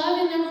much love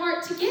in their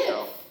heart to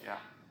give. Yeah,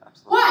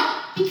 absolutely.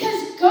 Why?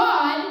 Because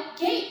God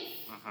gave.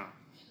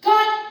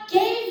 God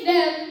gave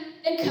them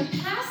the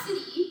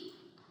capacity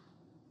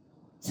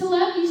to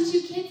love these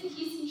 2 kids that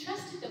he's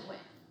entrusted them with.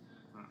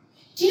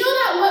 Do you know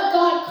that what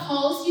God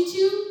calls you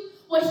to,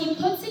 what he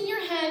puts in your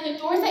hand, the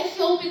doors that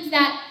he opens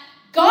that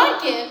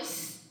God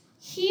gives,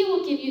 he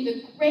will give you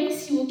the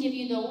grace, he will give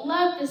you the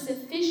love, the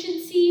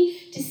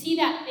sufficiency to see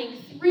that thing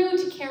through,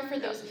 to care for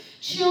those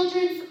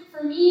children.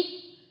 For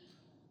me,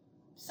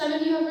 some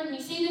of you have heard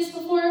me say this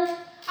before,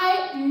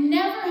 I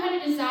never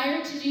had a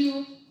desire to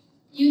do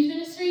youth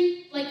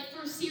ministry, like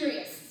for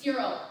serious,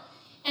 0.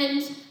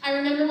 And I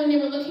remember when they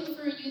were looking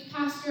for a youth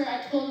pastor,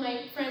 I told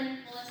my friend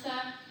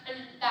Melissa and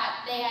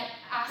that they had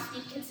asked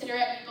me to consider it,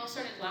 and we both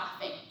started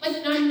laughing.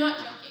 Like, no, I'm not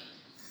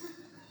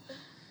joking.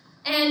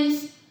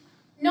 And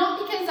not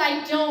because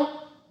I don't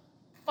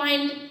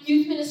find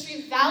youth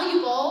ministry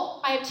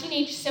valuable. I have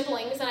teenage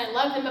siblings and I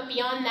love them, but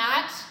beyond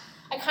that,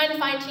 I kind of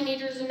find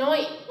teenagers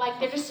annoying. Like,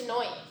 they're just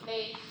annoying.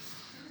 They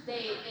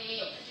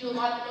do a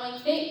lot of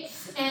annoying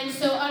things. And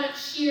so out of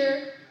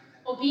sheer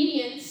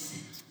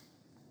obedience,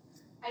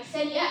 I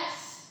said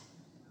yes.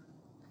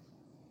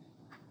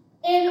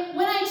 And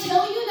when I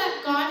tell you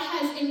that God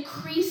has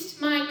increased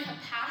my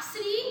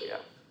capacity, Yeah.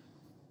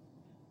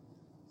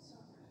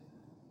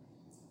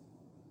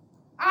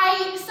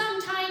 I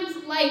sometimes,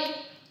 I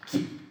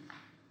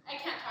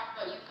can't talk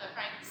about youth,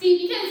 Frank.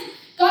 See, because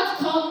God's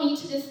called me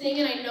to this thing,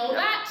 and I know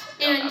that.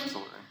 Yeah, And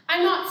absolutely.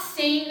 I'm not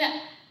saying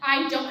that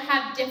I don't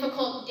have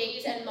difficult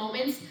days and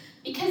moments,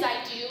 because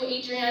I do.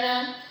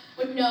 Adriana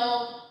would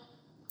know.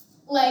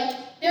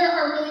 There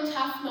are really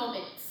tough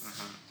moments.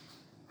 Mm-hmm.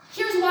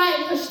 Here's why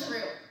I push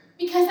through.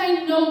 Because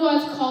I know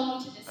God's called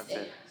me to this That's thing.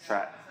 it. That's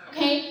right.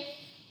 Okay?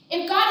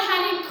 If God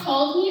hadn't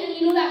called me, and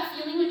you know that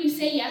feeling when you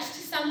say yes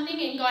to something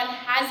and God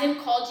hasn't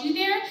called you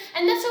there,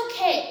 and that's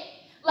okay.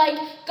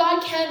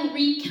 God can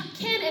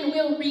and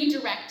will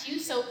redirect you.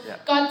 So Yeah.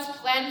 God's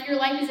plan for your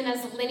life isn't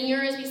as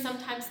linear as we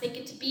sometimes think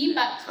it to be,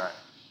 but That's right.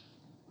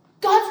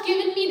 God's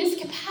given me this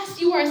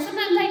capacity where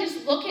sometimes I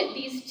just look at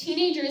these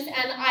teenagers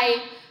and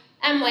I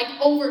am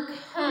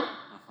overcome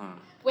Mm-hmm.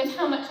 with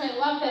how much I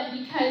love them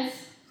because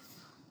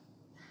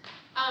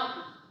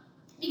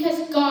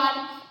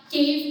God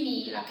gave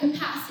me a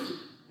capacity.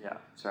 Yeah,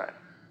 that's right.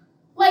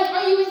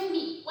 Are you with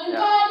me? When Yeah.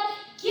 God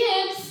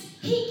gives,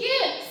 He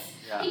gives.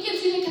 Yeah. He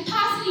gives you the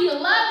capacity to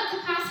love, the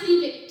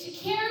capacity to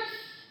care.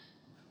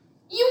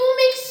 You will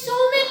make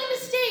so many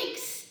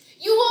mistakes.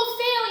 You will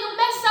fail, you'll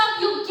mess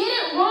up, you'll get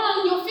it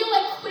wrong, you'll feel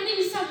like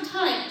quitting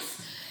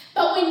sometimes.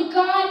 But when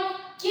God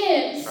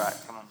gives, That's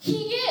right. Come on.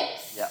 He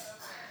gives. Yeah.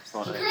 He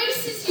Absolutely.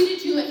 graces you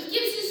to do it. He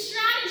gives you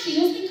strategy.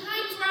 There's been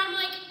times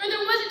where there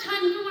was a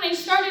time even when I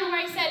started where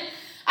I said,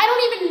 I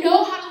don't even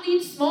know how to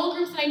lead small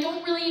groups and I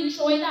don't really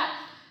enjoy that.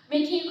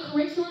 Making a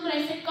curriculum, and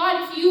I said,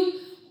 God, if you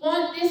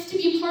want this to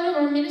be part of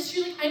our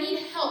ministry, I need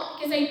help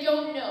because I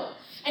don't know.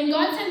 And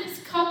God sent this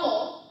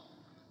couple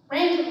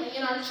randomly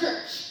in our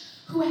church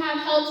who have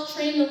helped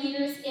train the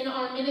leaders in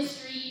our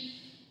ministry,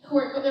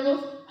 they're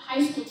both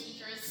high school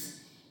teachers.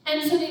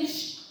 And so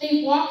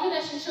they walked with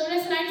us and showed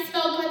us, and I just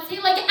felt God say,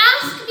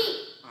 ask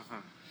me, Mm-hmm.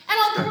 and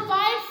I'll Good.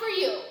 provide for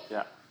you.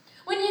 Yeah.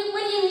 When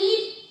you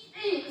need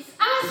things,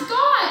 ask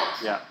God.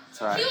 Yeah,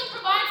 that's right. He'll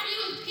provide for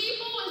you with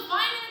people, with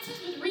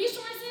finances, with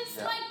resources.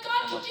 Yeah.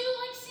 God can do,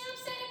 like Sam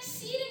said,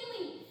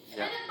 exceedingly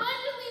Yeah. and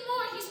abundantly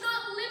more. He's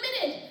not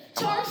limited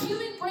to Come on. our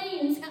human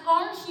brains and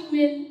our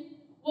human,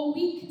 what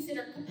we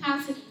consider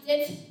capacities.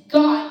 It's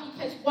God.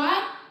 Because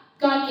why?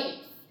 God gave.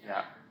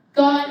 Yeah.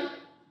 God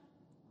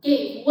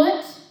gave.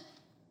 What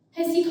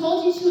has He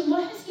called you to, and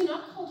what has He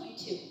not called you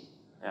to?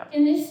 Yeah.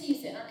 In this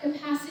season, our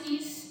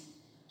capacities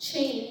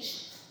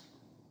change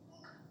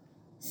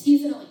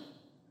seasonally.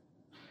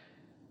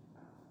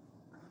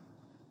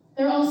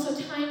 There are also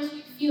times when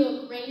you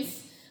feel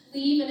grace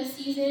leave in a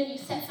season and you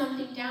set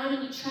something down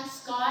and you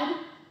trust God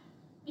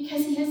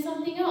because He has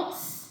something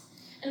else.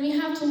 And we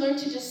have to learn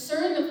to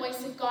discern the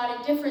voice of God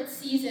in different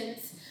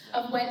seasons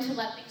of when to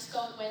let things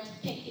go and when to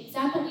pick things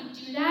up. And we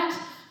do that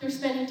through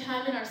spending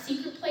time in our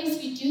secret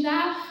place. We do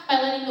that by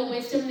letting the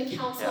wisdom and the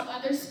counsel of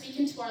others speak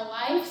into our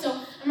life. So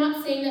I'm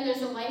not saying that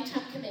there's a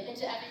lifetime commitment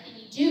to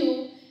everything you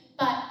do,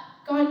 but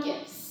God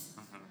gives.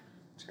 Mm-hmm.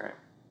 That's great.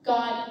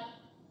 God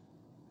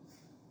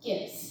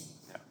gives.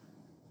 Yeah.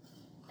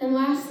 And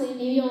lastly,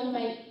 maybe I'll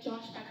invite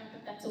Josh back up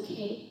if that's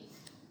okay.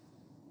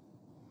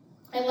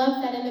 I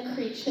love that in the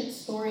creation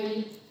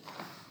story,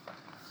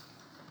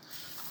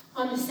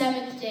 on the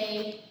seventh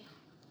day,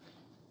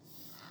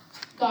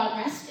 God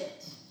rested.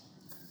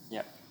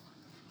 Yeah.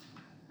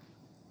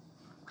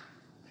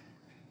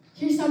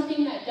 Here's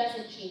something that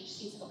doesn't change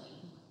seasonally.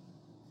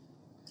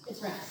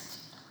 It's rest.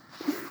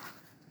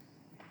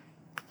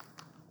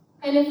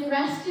 And if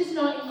rest is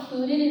not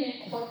included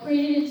and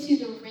incorporated into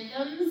the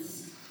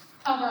rhythms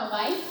of our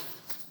life,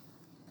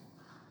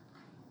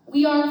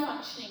 we are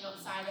functioning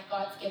outside of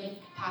God's given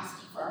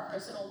capacity for our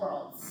personal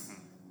worlds.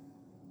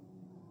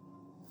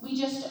 Mm-hmm. We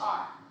just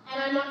are.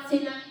 And I'm not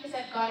saying that because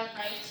I've got it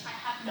right. I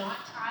have not.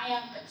 I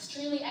am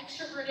extremely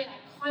extroverted.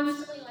 I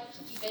constantly like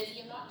to be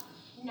busy. I'm not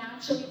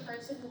naturally a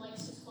person who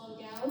likes to slow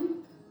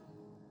down.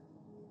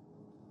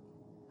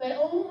 But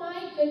oh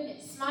my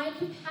goodness, my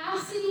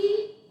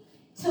capacity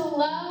to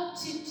love,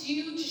 to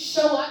do, to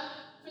show up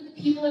for the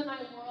people in my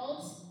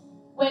world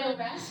when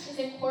rest is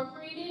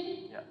incorporated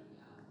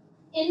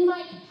in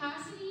my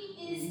capacity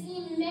is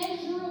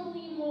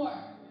immeasurably more.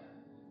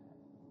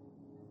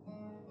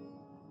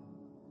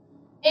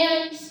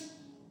 And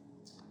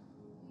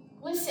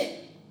listen,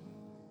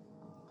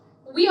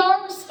 we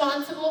are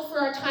responsible for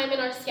our time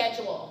and our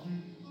schedule.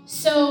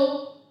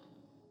 So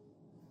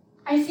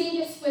I say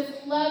this with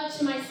of love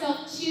to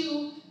myself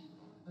too.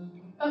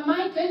 But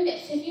my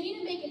goodness, if you need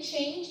to make a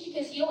change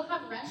because you don't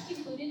have rest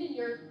included in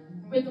your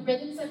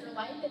rhythms of your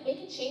life, then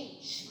make a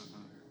change.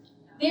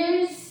 There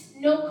is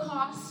no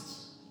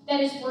cost that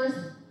is worth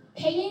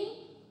paying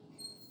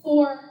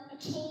for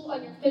a toll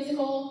on your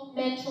physical,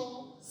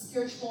 mental,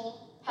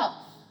 spiritual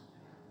health.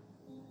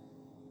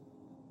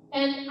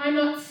 And I'm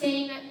not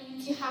saying that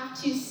you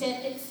have to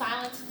sit in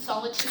silence and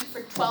solitude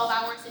for 12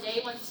 hours a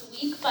day once a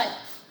week, but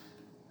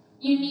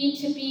you need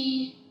to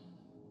be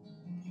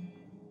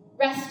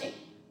resting,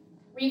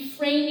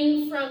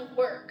 refraining from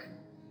work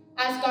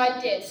as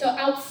God did. So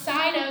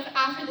outside of,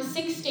 after the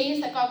 6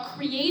 days that God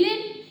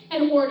created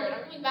and ordered,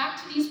 I'm going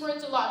back to these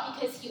words a lot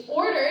because He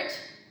ordered,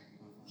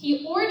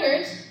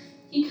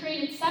 He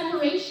created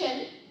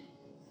separation.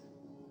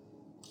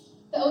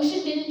 The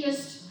ocean didn't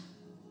just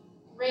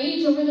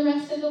rage over the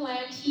rest of the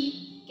land.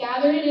 He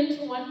gathered it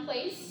into one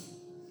place.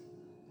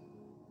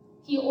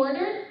 He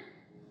ordered,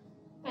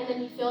 and then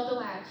He filled the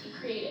land. He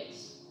created.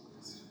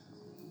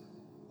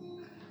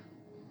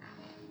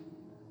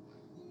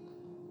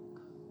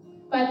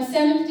 By the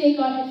seventh day,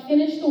 God had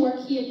finished the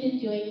work He had been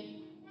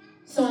doing.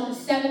 So on the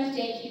seventh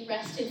day, He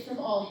rested from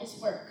all His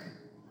work.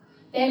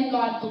 Then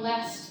God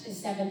blessed the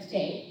seventh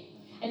day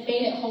and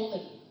made it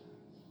holy,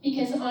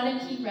 because on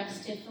it He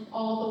rested from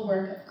all the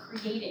work of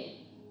creating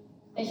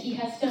that He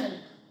has done.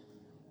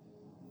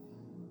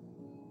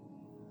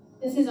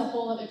 This is a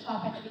whole other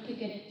topic that we could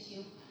get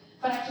into,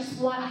 but I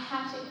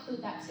have to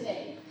include that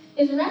today.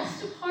 Is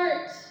rest a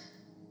part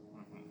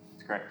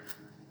It's great.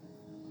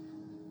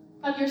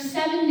 of your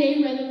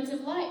 7-day rhythms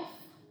of life?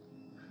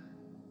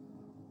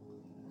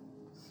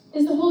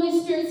 Is the Holy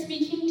Spirit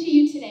speaking to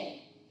you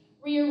today?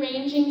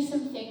 Rearranging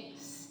some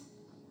things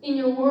in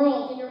your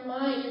world, in your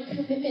mind, your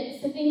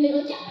commitments, the thing that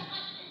you're like, yeah.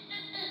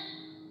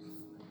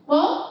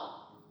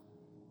 Well,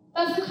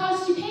 that's the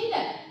cost you pay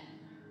then.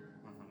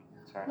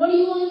 That's right. What are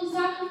you willing to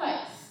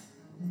sacrifice?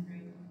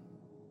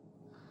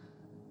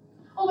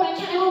 Oh, but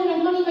I don't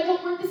have money if I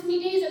don't work this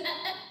many days.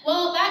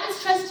 Well, that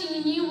is trusting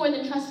in you more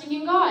than trusting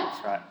in God.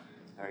 That's right.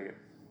 Very good.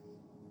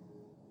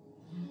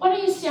 Why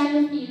don't you stand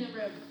with me in the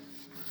room?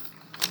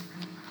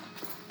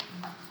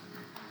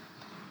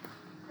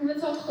 And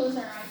let's all close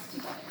our eyes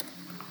together.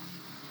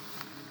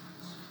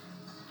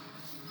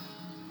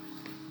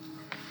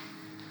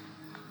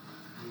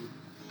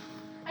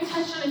 I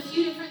touched on a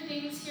few different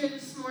things here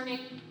this morning.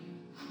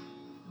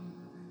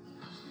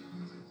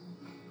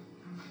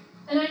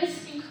 And I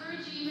just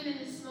encourage you, even in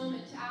this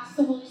moment, to ask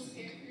the Holy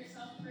Spirit for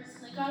yourself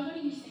personally. God, what are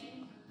you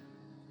saying?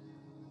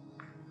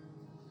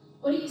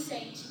 What are you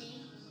saying to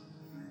me?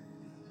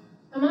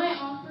 Am I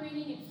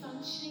operating and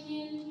functioning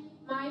in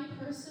my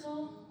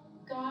personal,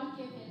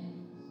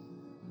 God-given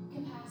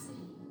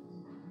capacity?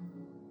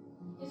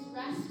 Is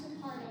rest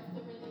a part of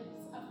the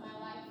rhythms of my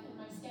life and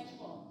my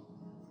schedule?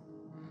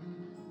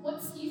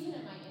 What season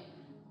am I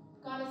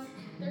in? God,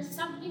 there's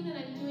something that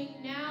I'm doing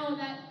now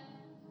that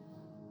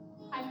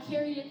I've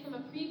carried it from a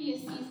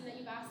previous season that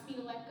you've asked me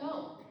to let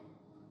go?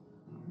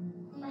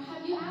 Or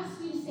have you asked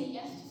me to say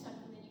yes to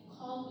something that you've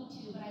called me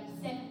to, but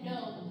I've said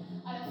no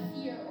out of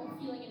fear or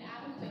feeling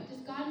inadequate?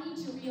 Does God need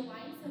to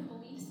realign some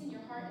beliefs in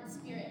your heart and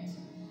spirit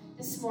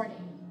this morning?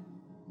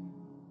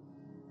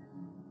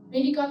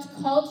 Maybe God's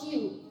called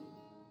you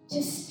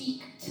to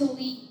speak, to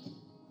lead,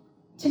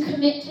 to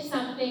commit to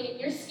something, and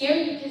you're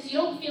scared because you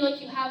don't feel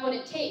like you have what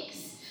it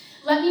takes.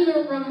 Let me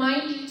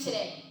remind you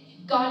today,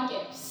 God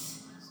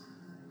gives.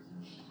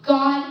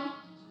 God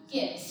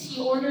gives.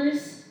 He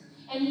orders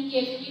and He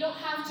gives. And you don't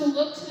have to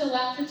look to the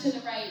left or to the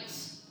right.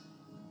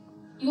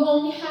 You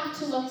only have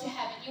to look to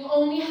heaven. You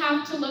only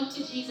have to look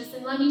to Jesus.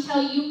 And let me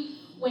tell you,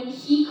 when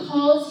He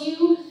calls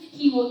you,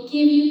 He will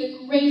give you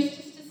the grace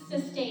to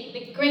sustain,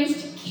 the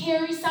grace to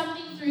carry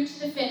something through to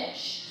the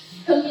finish.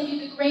 He'll give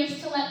you the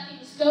grace to let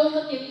things go.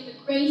 He'll give you the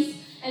grace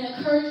and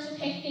the courage to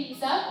pick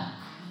things up.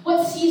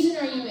 What season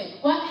are you in?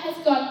 What has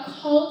God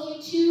called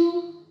you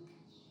to?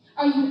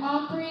 Are you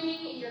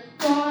operating in your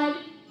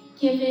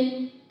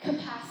God-given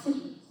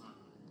capacity?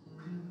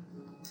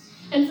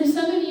 And for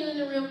some of you in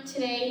the room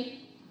today,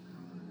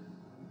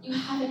 you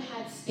haven't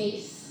had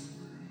space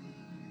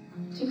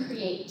to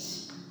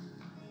create.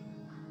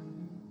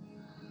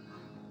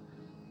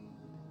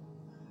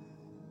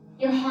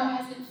 Your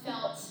heart hasn't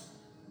felt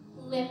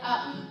lit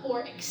up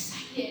or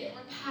excited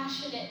or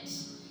passionate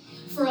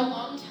for a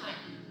long time.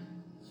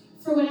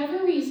 For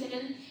whatever reason,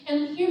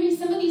 and hear me,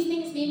 some of these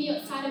things may be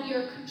outside of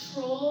your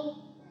control,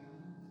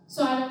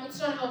 so it's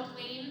not about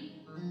blame.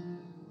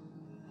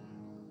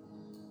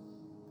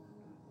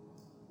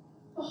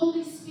 The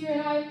Holy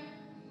Spirit, I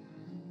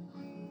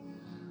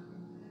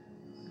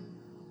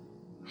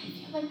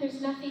feel like there's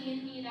nothing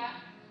in me that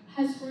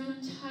has room,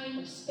 time,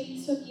 or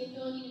space or the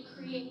ability to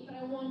create, but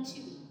I want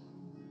to.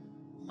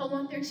 I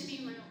want there to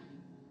be room.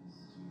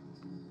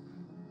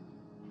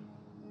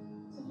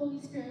 So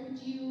Holy Spirit, would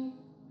you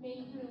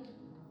make room?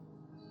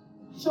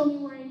 Show me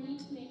where I need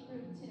to make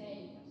room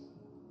today.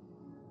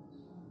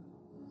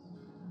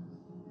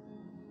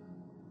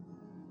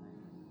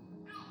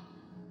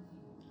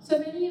 So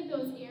if any of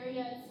those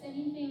areas,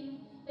 anything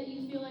that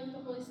you feel like the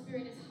Holy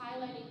Spirit is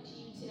highlighting to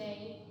you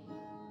today,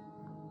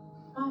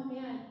 oh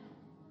man,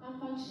 I'm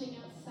functioning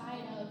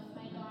outside of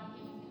my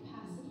God-given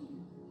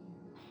capacity.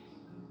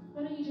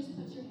 Why don't you just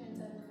put your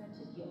hands out in front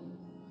of you?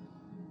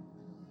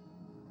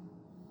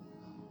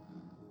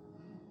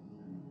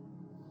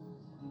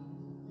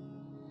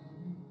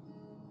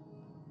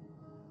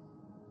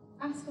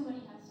 Ask him what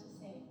he has to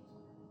say.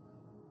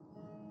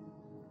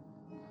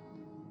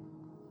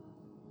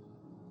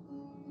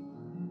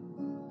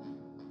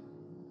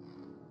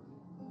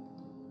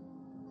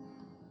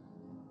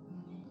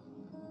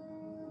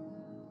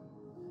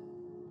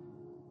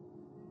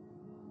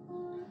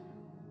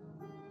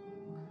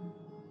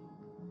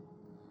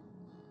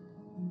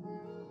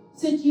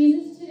 So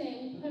Jesus, today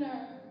we put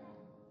our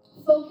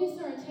focus,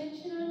 our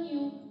attention on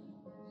you.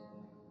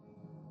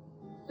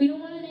 We don't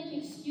want to make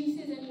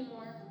excuses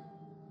anymore.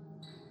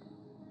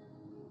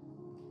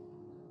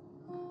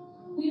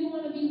 We don't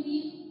want to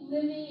be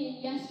living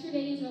in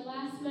yesterday's or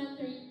last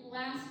month or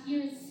last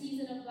year's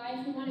season of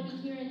life. We want to be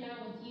here and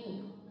now with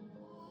you.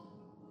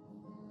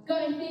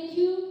 God, I thank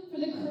you for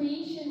the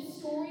creation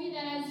story,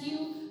 that as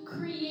you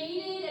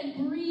created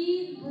and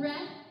breathed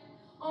breath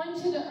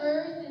onto the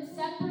earth and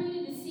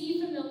separated the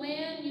sea from the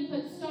land, you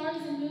put stars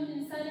and moon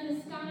and sun in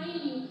the sky,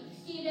 and you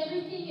gave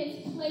everything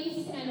its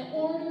place and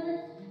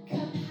order,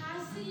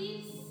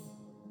 capacities.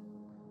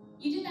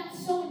 You did that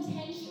so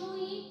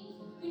intentionally.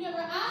 You never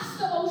asked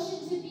the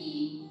ocean to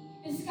be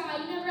the sky.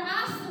 You never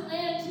asked the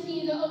land to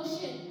be the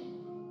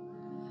ocean.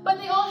 But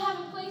they all have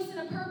a place and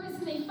a purpose,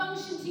 and they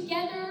function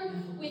together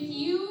with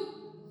you.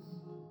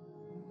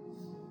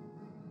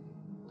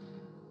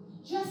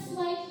 Just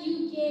like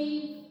you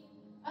gave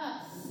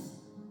us,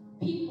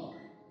 people,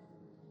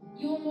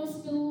 your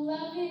most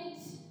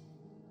beloved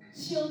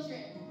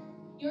children,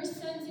 your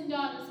sons and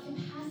daughters,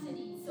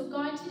 capacities. So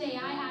God, today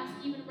I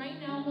ask, even right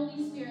now,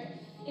 Holy Spirit,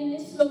 in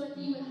this moment,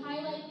 that you would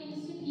highlight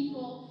things to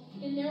people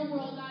in their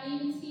world. God, I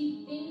even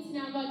see things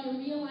now, God, you're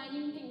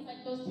realigning things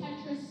like those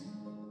Tetris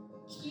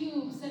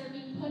cubes that are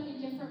being put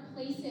in different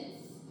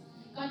places.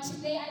 God,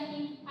 today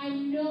I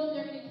know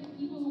there are going to be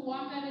people who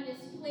walk out of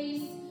this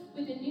place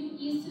with a new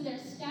ease to their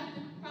step,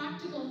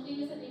 practical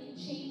things that they can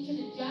change and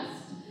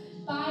adjust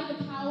by the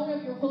power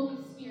of your Holy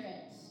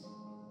Spirit.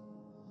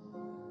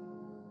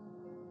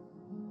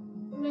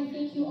 And I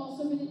thank you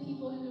also for the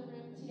people in the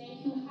room today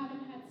who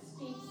haven't had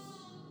space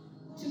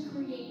to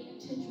create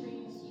and to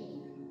dream with you.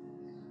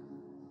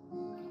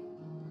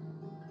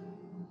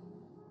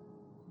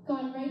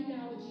 God, right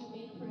now, would you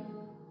make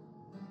room?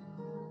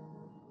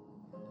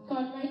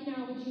 God, right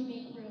now, would you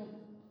make room?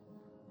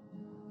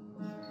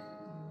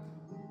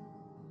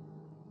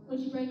 Would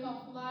you break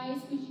off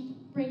lies? Would you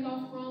break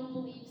off wrong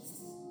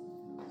beliefs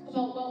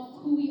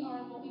about who we are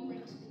and what we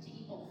bring to the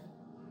table?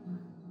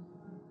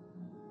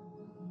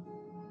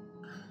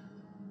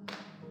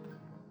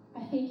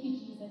 I thank you,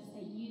 Jesus,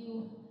 that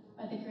you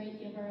are the great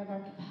giver of our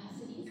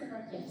capacities, of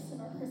our gifts, of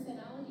our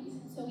personalities.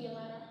 And so we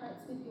align our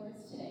hearts with yours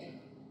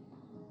today.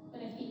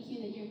 And I thank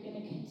you that you're going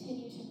to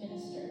continue to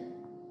minister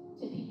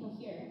to people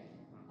here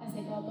as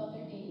they go about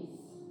their days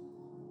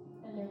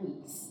and their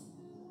weeks.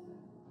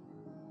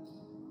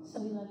 So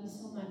we love you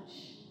so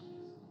much.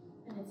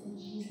 And it's in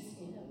Jesus'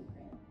 name that we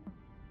pray.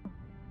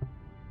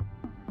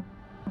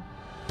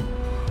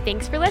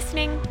 Thanks for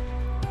listening.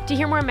 To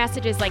hear more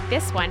messages like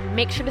this one,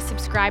 make sure to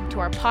subscribe to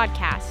our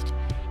podcast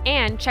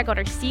and check out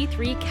our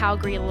C3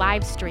 Calgary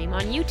live stream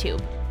on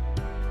YouTube.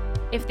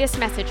 If this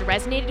message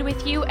resonated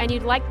with you and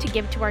you'd like to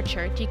give to our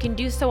church, you can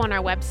do so on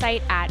our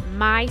website at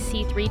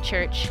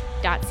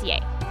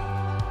myc3church.ca.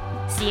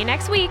 See you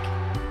next week.